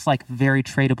 And that's like very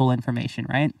tradable information,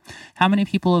 right? How many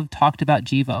people have talked about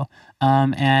GEVO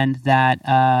and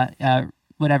that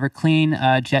whatever clean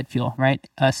jet fuel, right?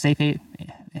 Safe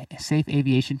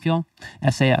aviation fuel,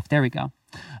 SAF. There we go.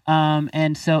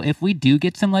 And so if we do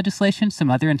get some legislation,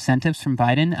 some other incentives from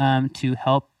Biden to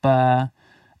help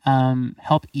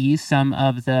ease some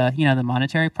of the the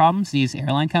monetary problems these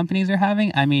airline companies are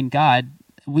having. I mean, God,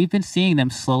 we've been seeing them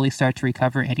slowly start to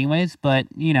recover anyways. But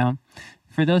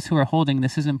for those who are holding,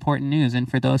 this is important news,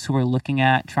 and for those who are looking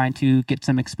at trying to get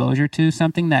some exposure to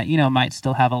something that might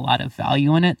still have a lot of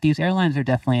value in it, these airlines are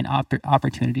definitely an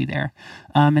opportunity there.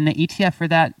 And the ETF for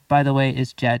that, by the way,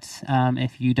 is Jets.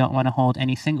 If you don't want to hold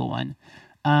any single one.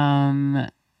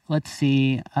 Let's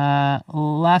see.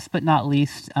 Last but not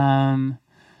least.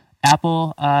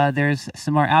 Apple, there's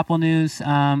some more Apple news.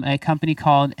 A company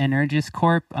called Energous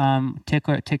Corp,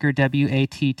 ticker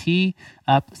WATT,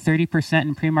 up 30%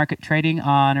 in pre-market trading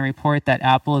on a report that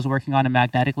Apple is working on a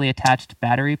magnetically attached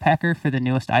battery packer for the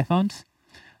newest iPhones.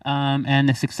 And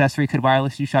this accessory could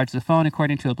wirelessly charge the phone,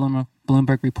 according to a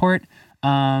Bloomberg report.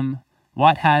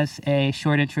 Watt has a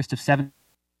short interest of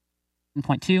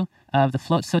 7.2 of the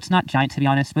float, so it's not giant, to be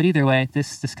honest. But either way,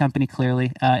 this company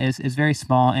clearly is very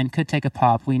small and could take a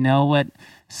pop. We know what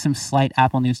some slight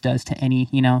Apple news does to any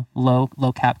low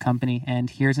cap company, and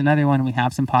here's another one. We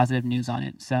have some positive news on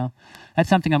it, so that's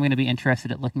something I'm going to be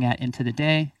interested at looking at into the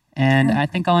day. And I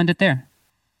think I'll end it there.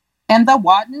 And the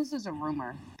Watt news is a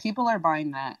rumor. People are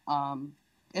buying that.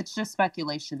 It's just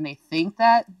speculation. They think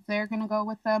that they're going to go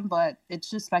with them, but it's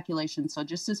just speculation. So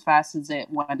just as fast as it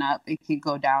went up, it could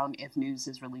go down if news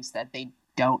is released that they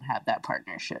don't have that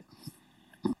partnership.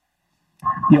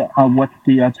 Yeah. What's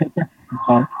the ticker? I'm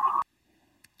sorry.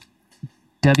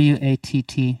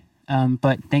 WATT.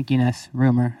 But thank you, Ness.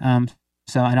 Rumor.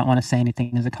 So I don't want to say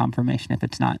anything as a confirmation if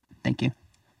it's not. Thank you.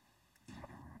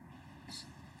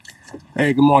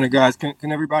 Hey, good morning, guys. Can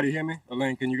everybody hear me?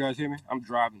 Elaine, can you guys hear me? I'm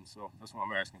driving, so that's what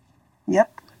I'm asking.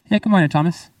 Yep. Yeah, good morning,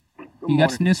 Thomas. You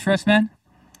got some news for us, man?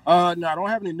 No, I don't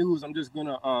have any news. I'm just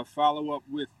gonna follow up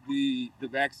with the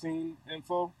vaccine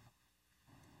info.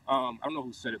 I don't know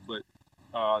who said it, but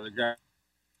the guy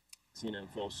vaccine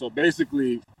info. So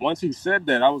basically, once he said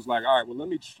that, I was like, all right, well, let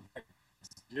me check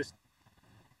just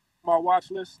my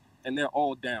watch list, and they're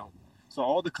all down. So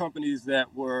all the companies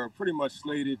that were pretty much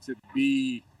slated to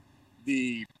be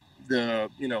the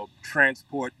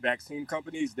transport vaccine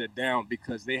companies, they're down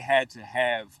because they had to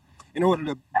have, in order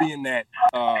to be in that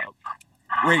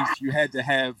race, you had to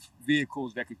have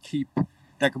vehicles that could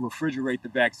refrigerate the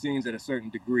vaccines at a certain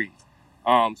degree.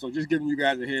 So just giving you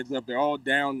guys a heads up, they're all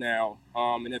down now.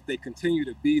 And if they continue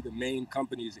to be the main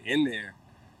companies in there,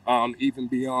 even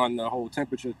beyond the whole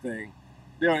temperature thing,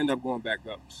 they'll end up going back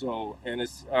up. So, and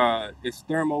it's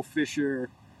Thermo Fisher,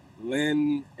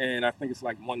 Lynn, and I think it's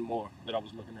like one more that I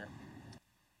was looking at.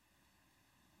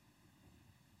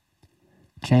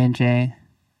 J&J.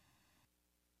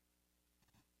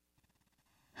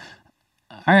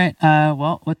 All right.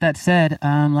 Well, with that said,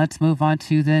 let's move on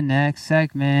to the next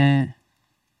segment.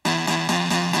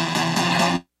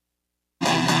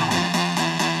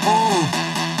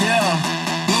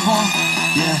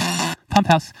 Pump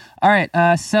House. All right.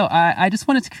 So I just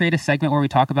wanted to create a segment where we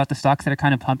talk about the stocks that are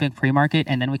kind of pumping pre-market,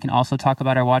 and then we can also talk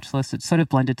about our watch list. It's sort of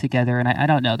blended together, and I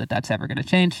don't know that that's ever going to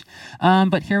change.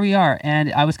 But here we are,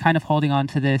 and I was kind of holding on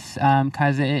to this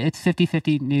because it's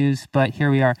 50-50 news, but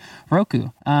here we are. Roku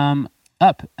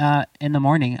up in the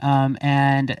morning,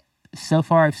 and so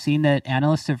far I've seen that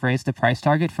analysts have raised the price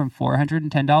target from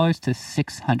 $410 to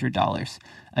 $600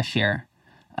 a share.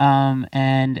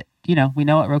 And we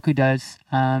know what Roku does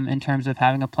in terms of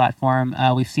having a platform.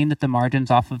 We've seen that the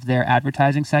margins off of their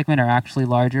advertising segment are actually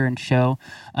larger and show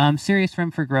serious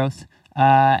room for growth.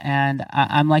 And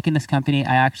I'm liking this company.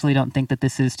 I actually don't think that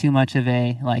this is too much of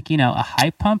a a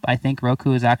hype pump. I think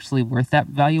Roku is actually worth that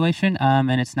valuation.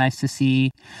 And it's nice to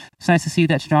see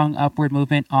that strong upward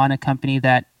movement on a company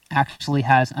that actually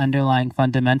has underlying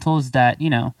fundamentals that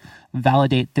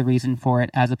validate the reason for it,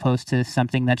 as opposed to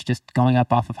something that's just going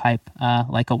up off of hype,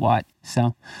 like a Watt.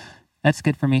 So that's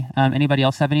good for me. Anybody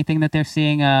else have anything that they're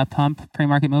seeing pump,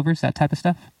 pre-market movers, that type of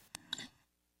stuff?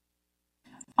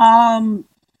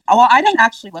 Well, I didn't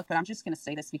actually look, but I'm just gonna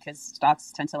say this because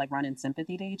stocks tend to run in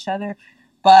sympathy to each other.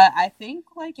 But I think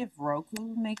if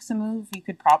Roku makes a move, you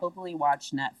could probably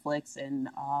watch Netflix and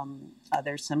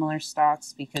other similar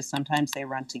stocks because sometimes they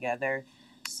run together.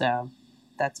 So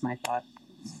that's my thought.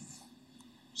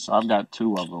 So I've got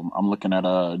two of them. I'm looking at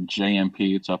a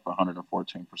JMP. It's up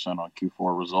 114% on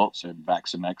Q4 results, and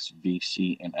VaxNX,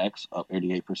 VC, and X up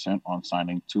 88% on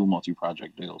signing 2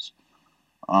 multi-project deals.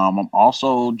 I'm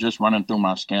also just running through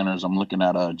my scanners. I'm looking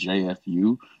at a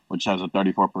JFU, which has a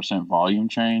 34% volume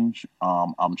change.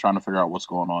 I'm trying to figure out what's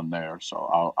going on there,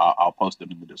 so I'll post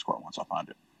it in the Discord once I find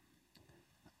it.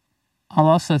 I'll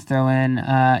also throw in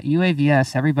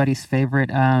UAVS, everybody's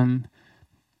favorite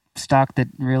stock that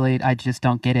really I just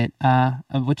don't get it,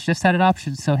 which just had an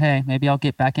option. So hey, maybe I'll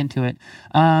get back into it.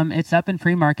 It's up in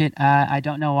pre-market. I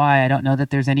don't know why. I don't know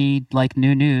that there's any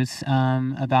new news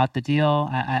about the deal.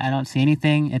 I don't see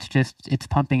anything. It's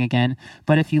pumping again.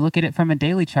 But if you look at it from a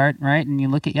daily chart, right, and you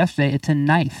look at yesterday, it's a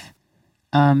knife.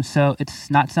 So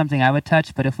it's not something I would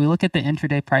touch. But if we look at the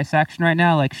intraday price action right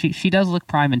now, she does look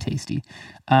prime and tasty.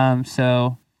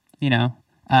 So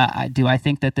do I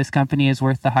think that this company is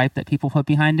worth the hype that people put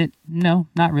behind it? No,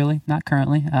 not really, not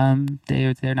currently.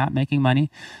 They're not making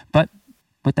money. But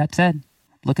with that said,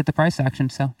 look at the price action.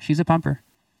 So she's a pumper.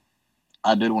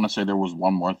 I did want to say there was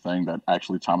one more thing that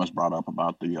actually Thomas brought up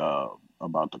about the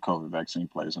COVID vaccine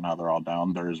plays and how they're all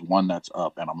down. There is one that's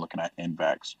up, and I'm looking at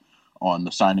Invax on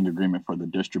the signing agreement for the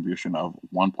distribution of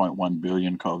 1.1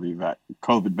 billion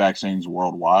COVID vaccines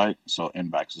worldwide. So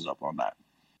Invax is up on that.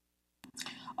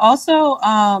 Also,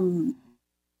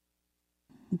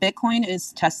 Bitcoin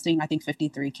is testing, I think,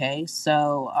 53K.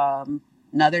 So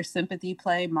another sympathy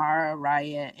play, Mara,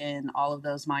 Riot, and all of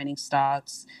those mining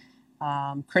stocks.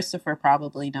 Christopher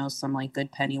probably knows some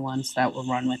good penny ones that will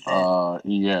run with it.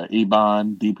 Yeah,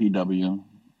 EBON, DPW.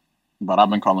 But I've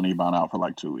been calling EBON out for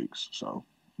 2 weeks. So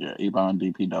yeah, EBON,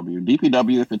 DPW.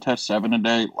 DPW, if it tests 7 a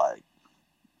day,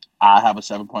 I have a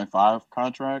 7.5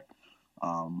 contract.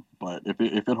 But if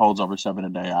it holds over 7 a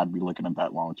day, I'd be looking at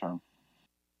that long term.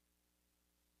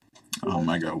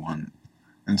 I got one.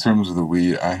 In terms of the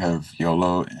weed, I have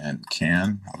YOLO and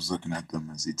CAN. I was looking at them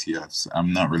as ETFs.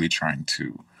 I'm not really trying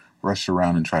to rush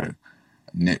around and try to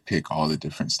nitpick all the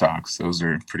different stocks. Those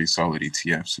are pretty solid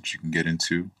ETFs that you can get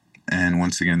into. And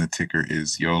once again, the ticker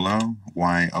is YOLO,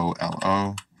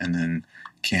 YOLO, and then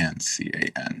CAN,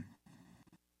 CAN.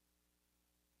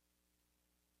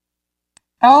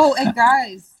 Oh, and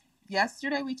guys,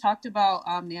 yesterday we talked about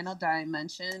Nano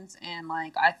Dimensions, and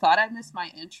I thought I missed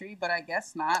my entry, but I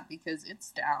guess not because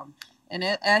it's down, and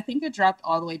I think it dropped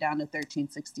all the way down to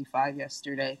 1365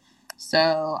 yesterday.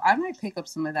 So I might pick up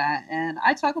some of that, and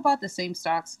I talk about the same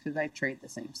stocks because I trade the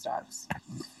same stocks.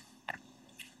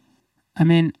 I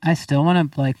mean, I still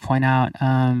want to point out,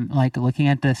 looking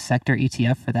at the sector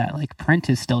ETF for that, print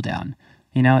is still down.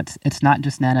 It's not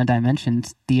just Nano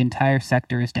Dimensions; the entire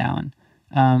sector is down.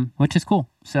 Which is cool.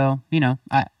 So,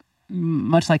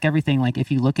 much like everything,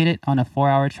 if you look at it on a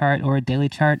 4-hour chart or a daily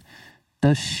chart,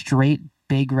 those straight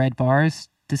big red bars,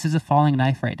 this is a falling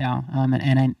knife right now.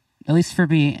 And at least for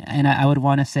me, and I would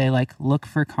want to say, look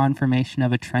for confirmation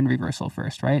of a trend reversal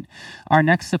first, right? Our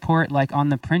next support, on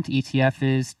the print ETF,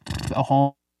 is a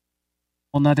whole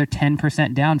another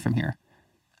 10% down from here.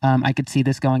 I could see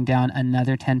this going down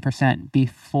another 10%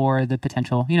 before the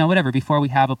potential, before we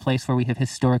have a place where we have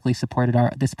historically supported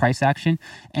this price action.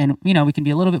 And, we can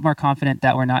be a little bit more confident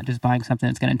that we're not just buying something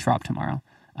that's going to drop tomorrow.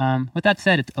 With that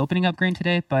said, it's opening up green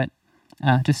today, but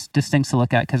just things to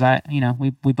look at because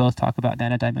we both talk about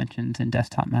Nano Dimensions and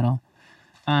Desktop Metal.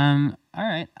 All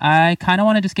right. I kind of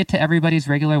want to just get to everybody's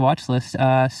regular watch list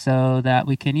so that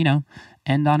we can,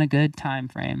 end on a good time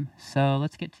frame. So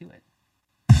let's get to it.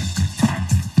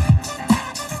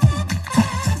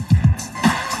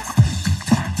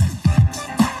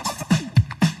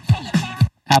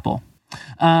 Apple.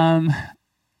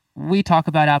 We talk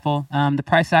about Apple. The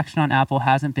price action on Apple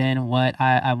hasn't been what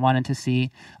I wanted to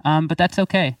see, but that's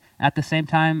okay. At the same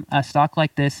time, a stock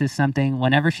like this is something,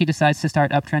 whenever she decides to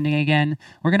start uptrending again,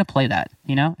 we're going to play that,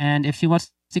 and if she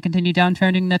wants to continue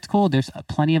downtrending, that's cool. There's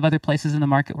plenty of other places in the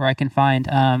market where I can find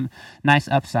nice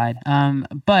upside.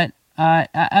 But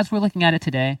as we're looking at it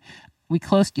today, we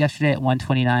closed yesterday at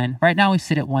 129. Right now we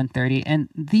sit at 130, and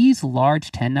these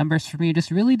large 10 numbers for me are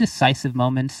just really decisive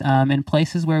moments in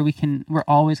places where we're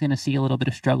always going to see a little bit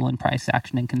of struggle in price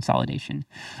action and consolidation.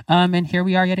 And here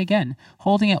we are yet again,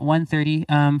 holding at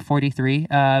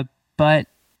 130.43, but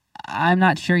I'm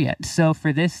not sure yet. So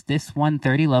for this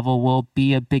 130 level will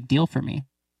be a big deal for me.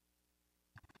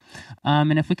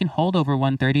 And if we can hold over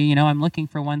 130, I'm looking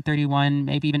for 131,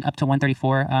 maybe even up to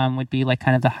 134 would be like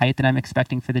kind of the height that I'm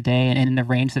expecting for the day and in the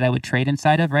range that I would trade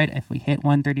inside of, right? If we hit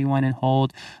 131 and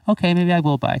hold, okay, maybe I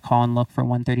will buy a call and look for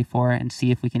 134 and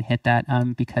see if we can hit that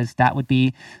because that would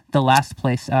be the last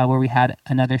place where we had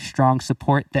another strong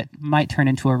support that might turn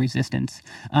into a resistance.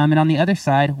 And on the other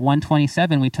side,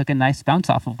 127, we took a nice bounce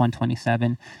off of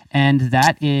 127. And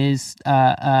that is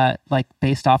like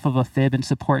based off of a fib and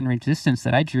support and resistance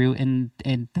that I drew in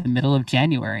the middle of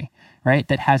January, right?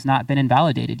 That has not been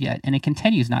invalidated yet, and it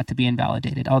continues not to be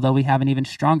invalidated. Although we have an even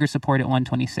stronger support at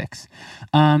 126,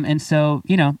 and so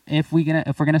if we're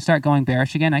gonna start going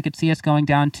bearish again, I could see us going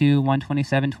down to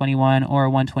 127.21 or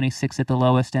 126 at the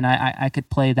lowest, and I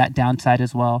could play that downside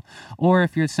as well. Or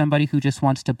if you're somebody who just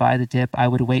wants to buy the dip, I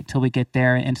would wait till we get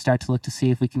there and start to look to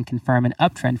see if we can confirm an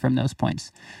uptrend from those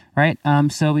points. Right.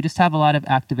 So we just have a lot of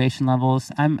activation levels.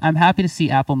 I'm happy to see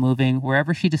Apple moving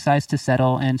wherever she decides to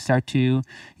settle and start to,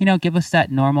 give us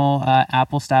that normal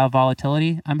Apple style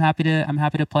volatility. I'm happy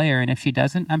to play her. And if she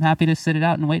doesn't, I'm happy to sit it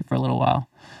out and wait for a little while.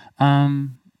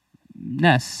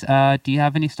 Ness, do you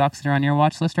have any stocks that are on your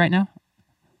watch list right now?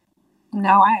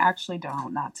 No, I actually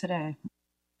don't. Not today.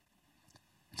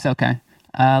 It's okay.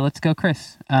 Let's go,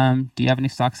 Chris. Do you have any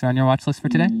stocks that are on your watch list for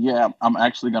today? Yeah, I'm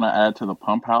actually going to add to the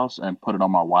pump house and put it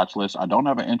on my watch list. I don't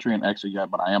have an entry and exit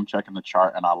yet, but I am checking the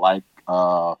chart, and I'm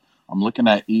looking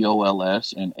at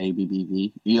EOLS and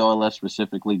ABBV. EOLS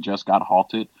specifically just got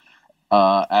halted.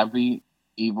 AbbVie,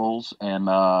 Evils, and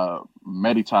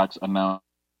Meditox announced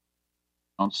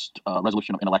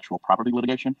resolution of intellectual property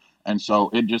litigation, and so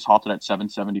it just halted at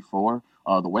 774.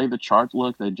 The way the charts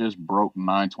look, they just broke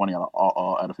 920 at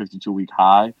a 52-week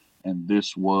high, and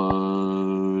this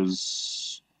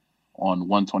was on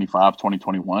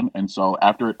 125/2021. And so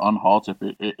after it unhalts, if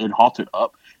it halted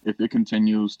up, if it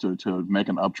continues to make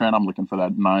an uptrend, I'm looking for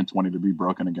that 920 to be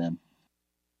broken again.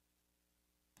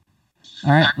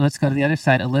 All right, let's go to the other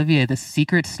side. Olivier, the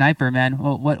secret sniper, man.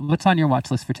 What's on your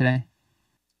watch list for today?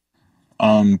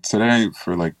 Today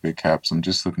for like big caps, I'm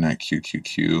just looking at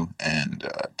QQQ and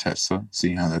Tesla,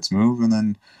 seeing how that's moved, and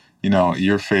then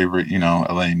your favorite,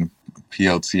 Elaine,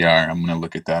 PLTR. I'm gonna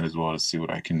look at that as well to see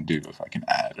what I can do, if I can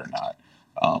add or not.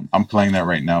 I'm playing that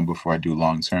right now before I do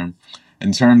long term.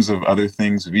 In terms of other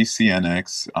things,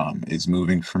 VCNX is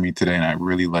moving for me today, and I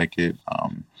really like it.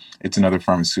 It's another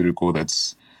pharmaceutical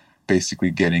that's basically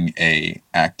getting a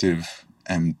active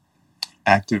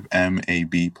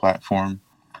MAB platform.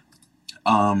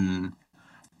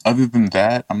 Other than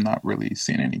that, I'm not really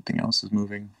seeing anything else is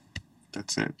moving.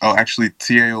 That's it. Oh, actually,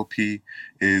 TAOP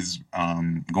is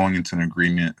going into an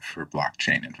agreement for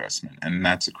blockchain investment, and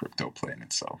that's a crypto play in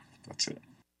itself. That's it.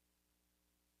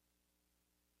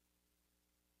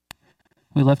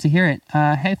 We love to hear it.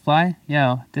 Hey, Fly.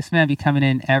 Yo, this man be coming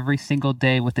in every single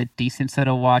day with a decent set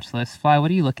of watch lists. Fly,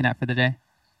 what are you looking at for the day?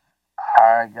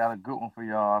 I got a good one for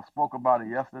y'all. I spoke about it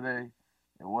yesterday.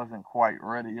 It wasn't quite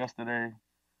ready yesterday,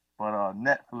 but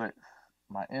Netflix,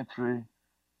 my entry,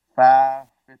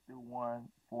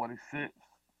 551.46.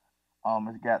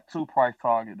 It's got two price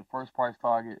targets. The first price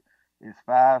target is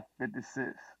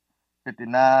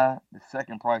 556.59. The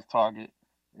second price target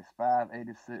is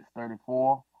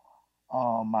 586.34.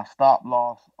 My stop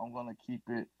loss, I'm gonna keep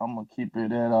it at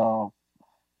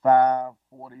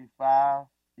 545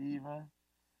 even,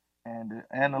 and the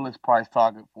analyst price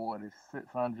target for it is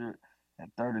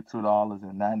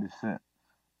 $632.90.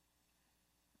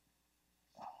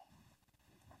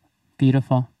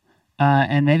 Beautiful.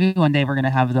 And maybe one day we're going to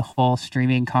have the whole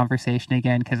streaming conversation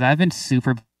again, because I've been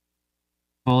super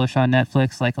bullish on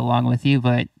Netflix, like along with you,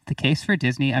 but the case for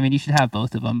Disney, I mean, you should have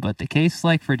both of them, but the case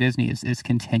like for Disney is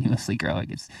continuously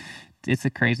growing. It's a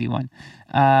crazy one.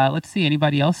 Let's see,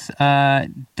 anybody else?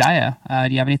 Daya,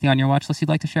 do you have anything on your watch list you'd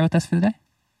like to share with us for the day?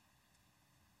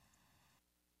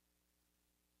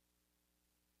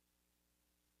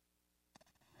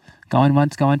 Going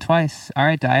once, going twice. All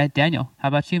right, Daya. Daniel, how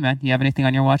about you, man? You have anything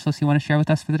on your watch list you want to share with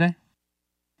us for the day?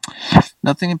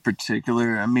 Nothing in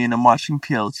particular. I mean, I'm watching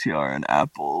PLTR and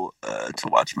Apple to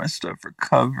watch my stuff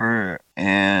recover,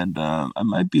 and I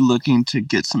might be looking to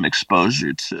get some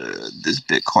exposure to this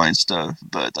Bitcoin stuff,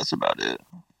 but that's about it.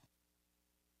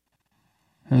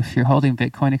 If you're holding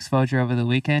Bitcoin exposure over the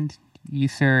weekend, You,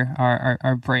 sir,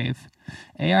 are brave.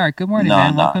 AR, good morning, No,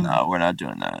 man. no, Welcome. no. We're not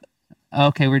doing that.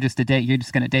 Okay, we're just a day. You're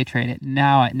just gonna day trade it.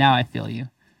 Now I feel you.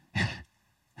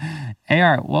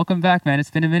 AR, welcome back, man. It's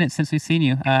been a minute since we've seen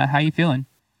you. How you feeling?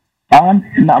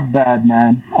 Not bad,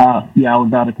 man. Yeah, I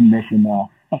was out of commission.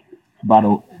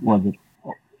 Was it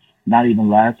not even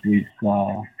last week?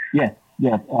 Early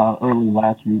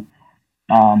last week.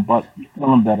 But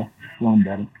feeling better. Feeling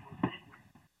better.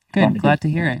 Starting Good. to Glad get, to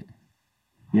hear it.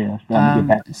 yeah, starting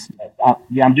to get back.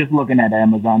 Yeah, I'm just looking at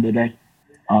Amazon today.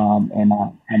 And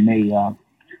I may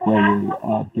play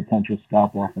a potential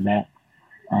scalp off of that.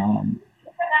 Um,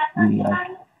 the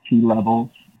key levels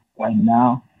right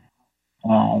now,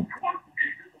 uh,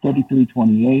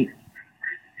 33.28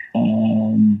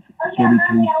 and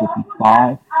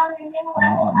 33.55.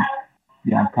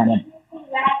 Yeah, I'm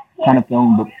kind of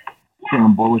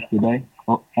feeling bullish today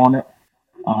on it.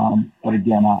 But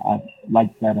again, I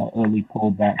like that early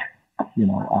pullback, at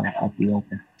the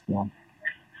open. So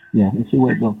yeah, let's see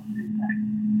where it goes.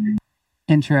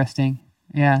 Interesting.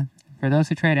 Yeah. For those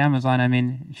who trade Amazon, I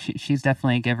mean, she's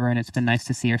definitely a giver, and it's been nice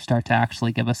to see her start to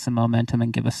actually give us some momentum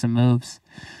and give us some moves.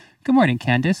 Good morning,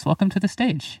 Candice. Welcome to the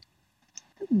stage.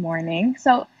 Good morning.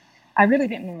 So I really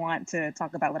didn't want to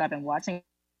talk about what I've been watching,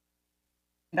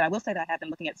 but I will say that I have been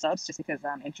looking at subs just because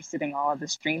I'm interested in all of the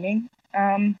streaming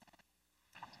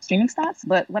stocks.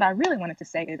 But what I really wanted to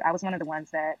say is I was one of the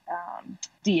ones that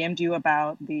DM'd you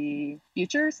about the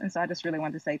futures. And so I just really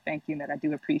wanted to say thank you and that I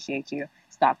do appreciate you,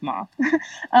 Stock Moth.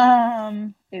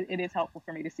 It is helpful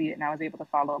for me to see it, and I was able to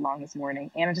follow along this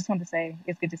morning. And I just wanted to say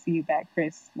it's good to see you back,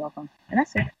 Chris. Welcome. And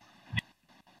that's it.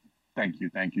 Thank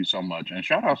you so much. And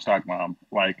shout out Stock Mom.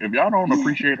 Like, if y'all don't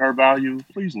appreciate her value,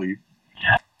 please leave.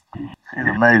 She's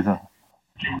amazing.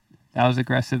 That was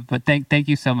aggressive, but thank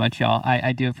you so much, y'all.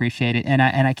 I do appreciate it, and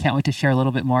I can't wait to share a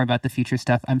little bit more about the future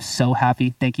stuff. I'm so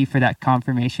happy. Thank you for that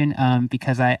confirmation.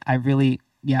 Because I really,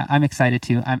 yeah, I'm excited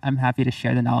too. I'm happy to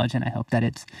share the knowledge, and I hope that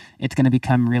it's going to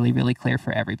become really, really clear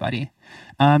for everybody.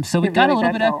 So we've got a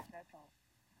little bit of.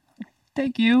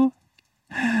 Thank you.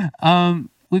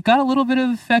 We've got a little bit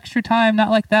of extra time, not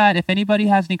like that. If anybody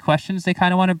has any questions they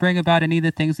kind of want to bring about any of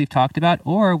the things we've talked about,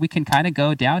 or we can kind of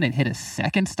go down and hit a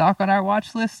second stock on our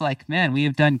watch list. Like, man, we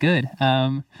have done good.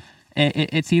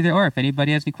 It's either or. If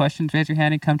anybody has any questions, raise your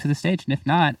hand and come to the stage. And if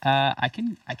not, I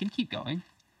can keep going.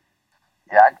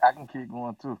 Yeah, I can keep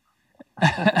going too.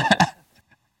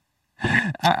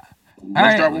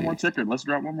 Let's drop one more ticker. Let's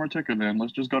drop one more ticker then.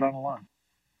 Let's just go down the line.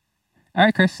 All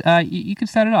right, Chris, you can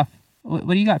start it off. What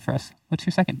do you got for us? What's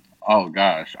your second? Oh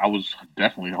gosh, I was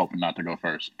definitely hoping not to go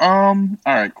first. All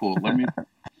right, cool. Let me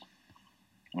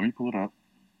pull it up.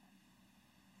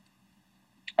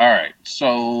 All right,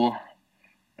 so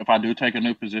if I do take a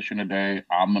new position today,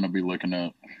 I'm gonna be looking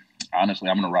at.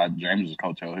 Honestly, I'm gonna ride James's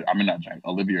coattail here. I mean, not James,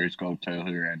 Olivier's coattail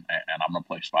here, and I'm gonna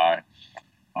play SPY.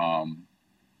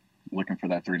 Looking for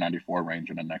that 394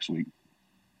 range in the next week.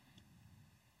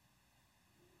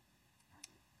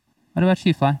 What about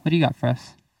you, Fly? What do you got for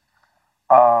us?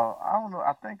 I don't know.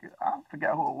 I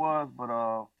forgot who it was, but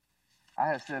I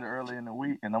had said it earlier in the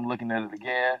week, and I'm looking at it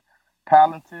again.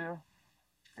 Palantir,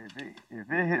 if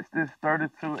it hits this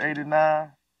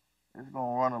 32.89, it's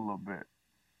gonna run a little bit.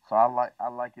 So I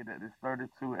like it at this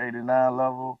 32.89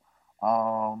 level.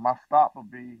 My stop will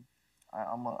be,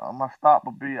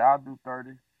 I'll do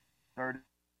 30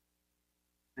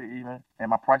 even, and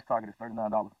my price target is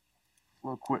 $39.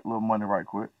 Little money right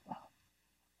quick.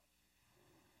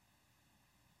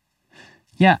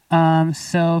 Yeah.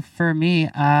 So for me,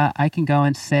 I can go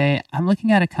and say I'm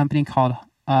looking at a company called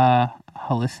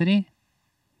Holicity.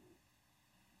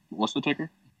 What's the ticker?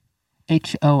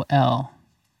 HOL.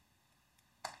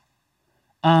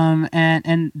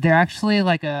 And they're actually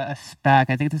like a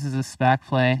SPAC. I think this is a SPAC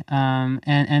play.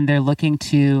 And they're looking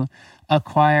to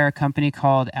acquire a company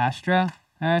called Astra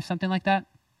or something like that.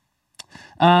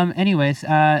 Anyways,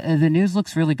 the news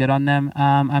looks really good on them.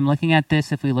 I'm looking at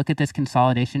this. If we look at this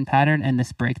consolidation pattern and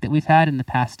this break that we've had in the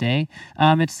past day,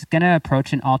 it's going to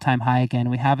approach an all-time high again.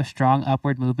 We have a strong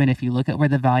upward movement. If you look at where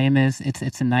the volume is,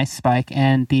 it's a nice spike.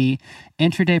 And the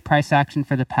intraday price action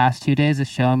for the past 2 days is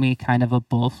showing me kind of a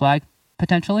bull flag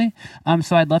potentially.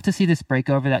 So I'd love to see this break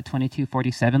over that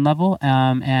 2247 level.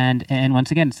 And once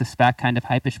again, it's a SPAC kind of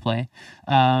hypish play.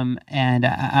 And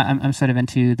I'm sort of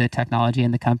into the technology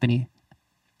and the company.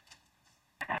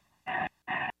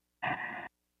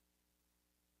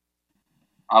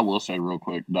 I will say real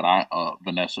quick that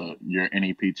Vanessa, your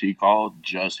NEPT call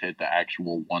just hit the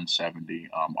actual 170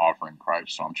 offering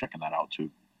price. So I'm checking that out too.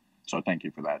 So thank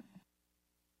you for that.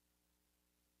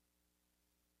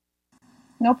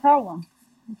 No problem.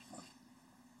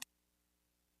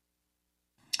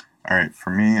 All right, for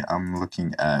me, I'm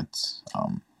looking at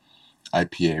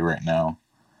IPA right now.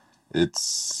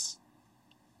 It's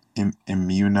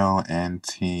Immuno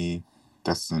Anti.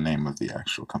 That's the name of the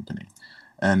actual company,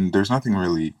 and there's nothing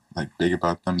really like big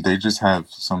about them. They just have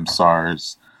some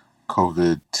SARS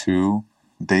COVID-2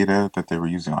 data that they were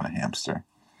using on a hamster.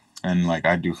 And like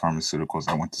I do pharmaceuticals,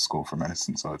 I went to school for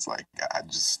medicine, so it's like I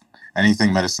just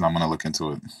anything medicine, I'm gonna look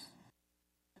into it.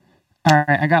 All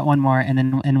right, I got one more, and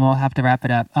then we'll have to wrap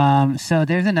it up. So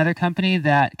there's another company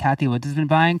that Kathy Woods has been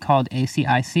buying called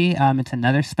ACIC. It's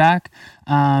another SPAC,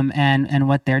 and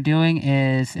what they're doing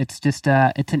is it's just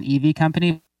it's an EV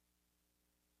company,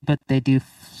 but they do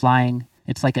flying.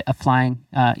 It's like a flying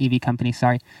EV company,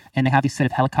 sorry. And they have these sort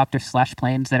of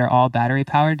helicopter/planes that are all battery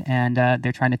powered, and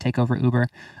they're trying to take over Uber.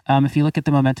 If you look at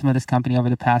the momentum of this company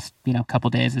over the past couple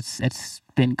days, it's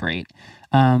been great.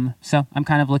 So I'm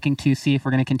kind of looking to see if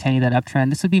we're going to continue that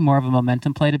uptrend. This would be more of a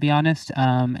momentum play, to be honest,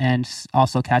 and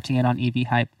also catching it on EV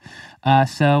hype.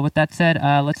 So with that said,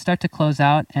 let's start to close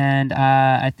out. And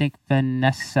I think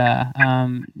Vanessa,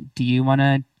 do you want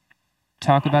to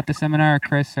talk about the seminar, or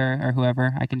Chris, or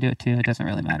whoever? I can do it too. It doesn't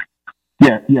really matter.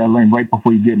 Yeah, Lane, right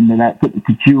before you get into that,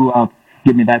 could you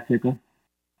give me that ticker?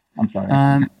 I'm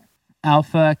sorry.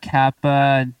 Alpha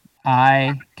Kappa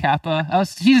I Kappa. Oh,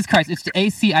 Jesus Christ! It's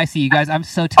ACIC, you guys. I'm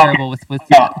so terrible with.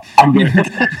 No, I'm good.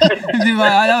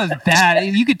 That was bad.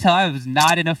 You could tell I was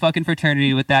not in a fucking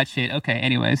fraternity with that shit. Okay.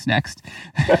 Anyways, next.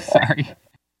 Sorry.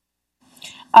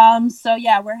 So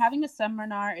yeah, we're having a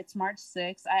seminar. It's March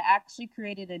 6th. I actually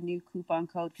created a new coupon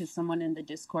code because someone in the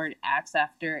Discord asked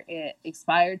after it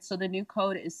expired. So the new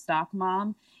code is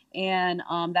StockMom, and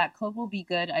that code will be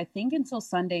good, I think, until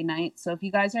Sunday night. So if you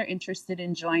guys are interested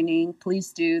in joining,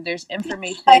 please do. There's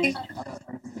information.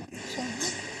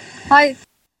 Hi.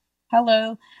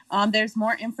 Hello. There's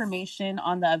more information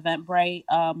on the Eventbrite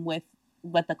with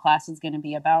what the class is going to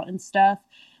be about and stuff.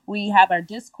 We have our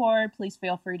Discord. Please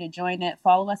feel free to join it.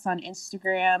 Follow us on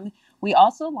Instagram. We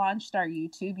also launched our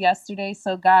YouTube yesterday.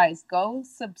 So guys, go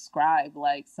subscribe,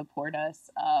 support us.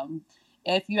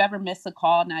 If you ever miss a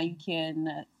call, now you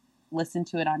can listen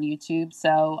to it on YouTube.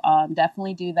 So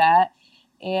definitely do that.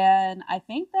 And I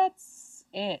think that's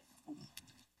it.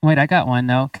 Wait, I got one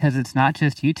though, because it's not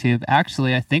just YouTube.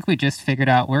 Actually, I think we just figured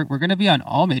out we're going to be on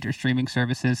all major streaming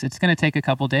services. It's going to take a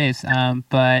couple days,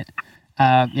 but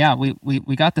yeah,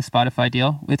 we got the Spotify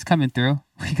deal. It's coming through.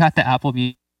 We got the Apple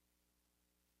Music.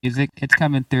 It's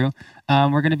coming through.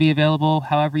 We're going to be available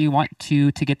however you want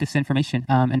to get this information.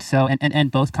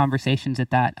 And both conversations at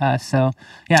that. So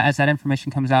yeah, as that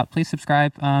information comes out, please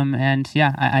subscribe. And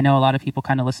yeah, I know a lot of people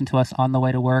kind of listen to us on the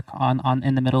way to work, on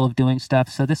in the middle of doing stuff.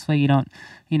 So this way you don't,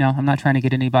 I'm not trying to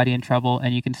get anybody in trouble,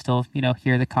 and you can still,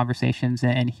 hear the conversations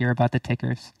and hear about the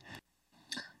tickers.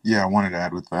 Yeah, I wanted to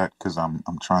add with that because I'm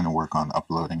trying to work on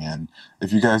uploading in.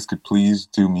 If you guys could please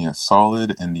do me a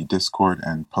solid in the Discord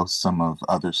and post some of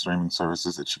other streaming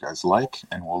services that you guys like,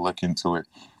 and we'll look into it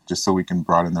just so we can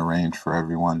broaden the range for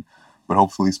everyone. But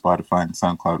hopefully Spotify and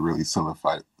SoundCloud really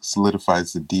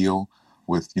solidifies the deal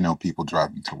with, people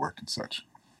driving to work and such.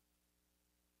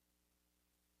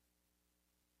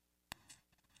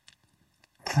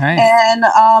 All right.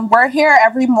 And we're here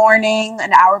every morning,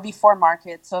 an hour before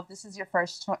market. So if this is your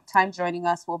first time joining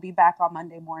us, we'll be back on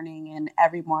Monday morning and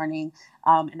every morning,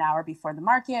 an hour before the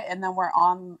market. And then we're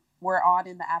on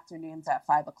in the afternoons at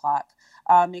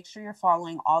 5:00. Make sure you're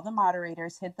following all the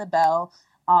moderators. Hit the bell,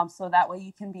 so that way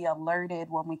you can be alerted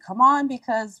when we come on,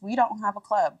 because we don't have a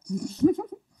club.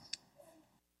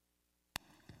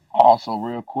 Also,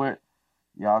 real quick,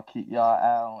 y'all keep y'all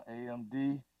eye on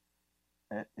AMD.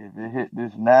 If it hit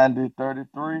this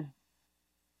 90.33,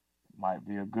 might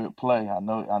be a good play. I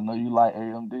know you like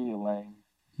AMD, Elaine.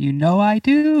 I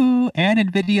do. And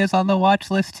NVIDIA's on the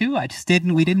watch list too.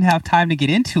 We didn't have time to get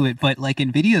into it, but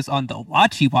NVIDIA's on the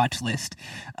watch list,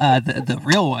 the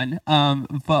real one.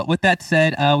 But with that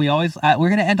said, we're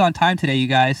going to end on time today, you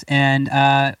guys. And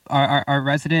our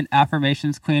resident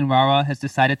affirmations queen, Rawa, has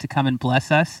decided to come and bless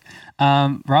us.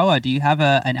 Rawa, do you have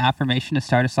an affirmation to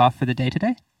start us off for the day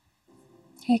today?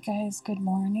 Hey guys, good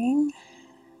morning.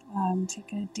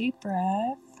 Take a deep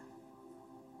breath.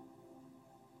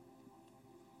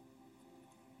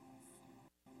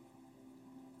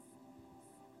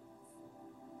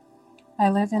 I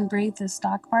live and breathe the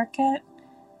stock market.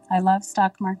 I love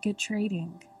stock market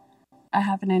trading. I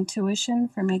have an intuition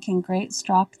for making great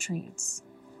stock trades.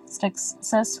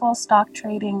 Successful stock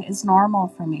trading is normal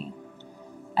for me.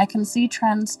 I can see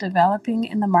trends developing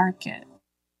in the market.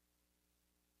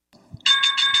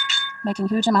 Making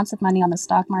huge amounts of money on the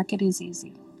stock market is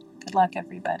easy. Good luck,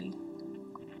 everybody.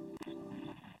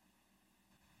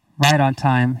 Right on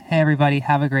time. Hey, everybody.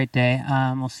 Have a great day.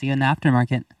 We'll see you in the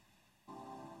aftermarket.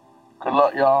 Good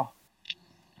luck, y'all.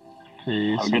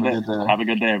 Peace. Have a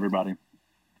good day, everybody.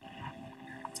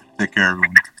 Take care,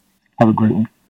 everyone. Have a great one.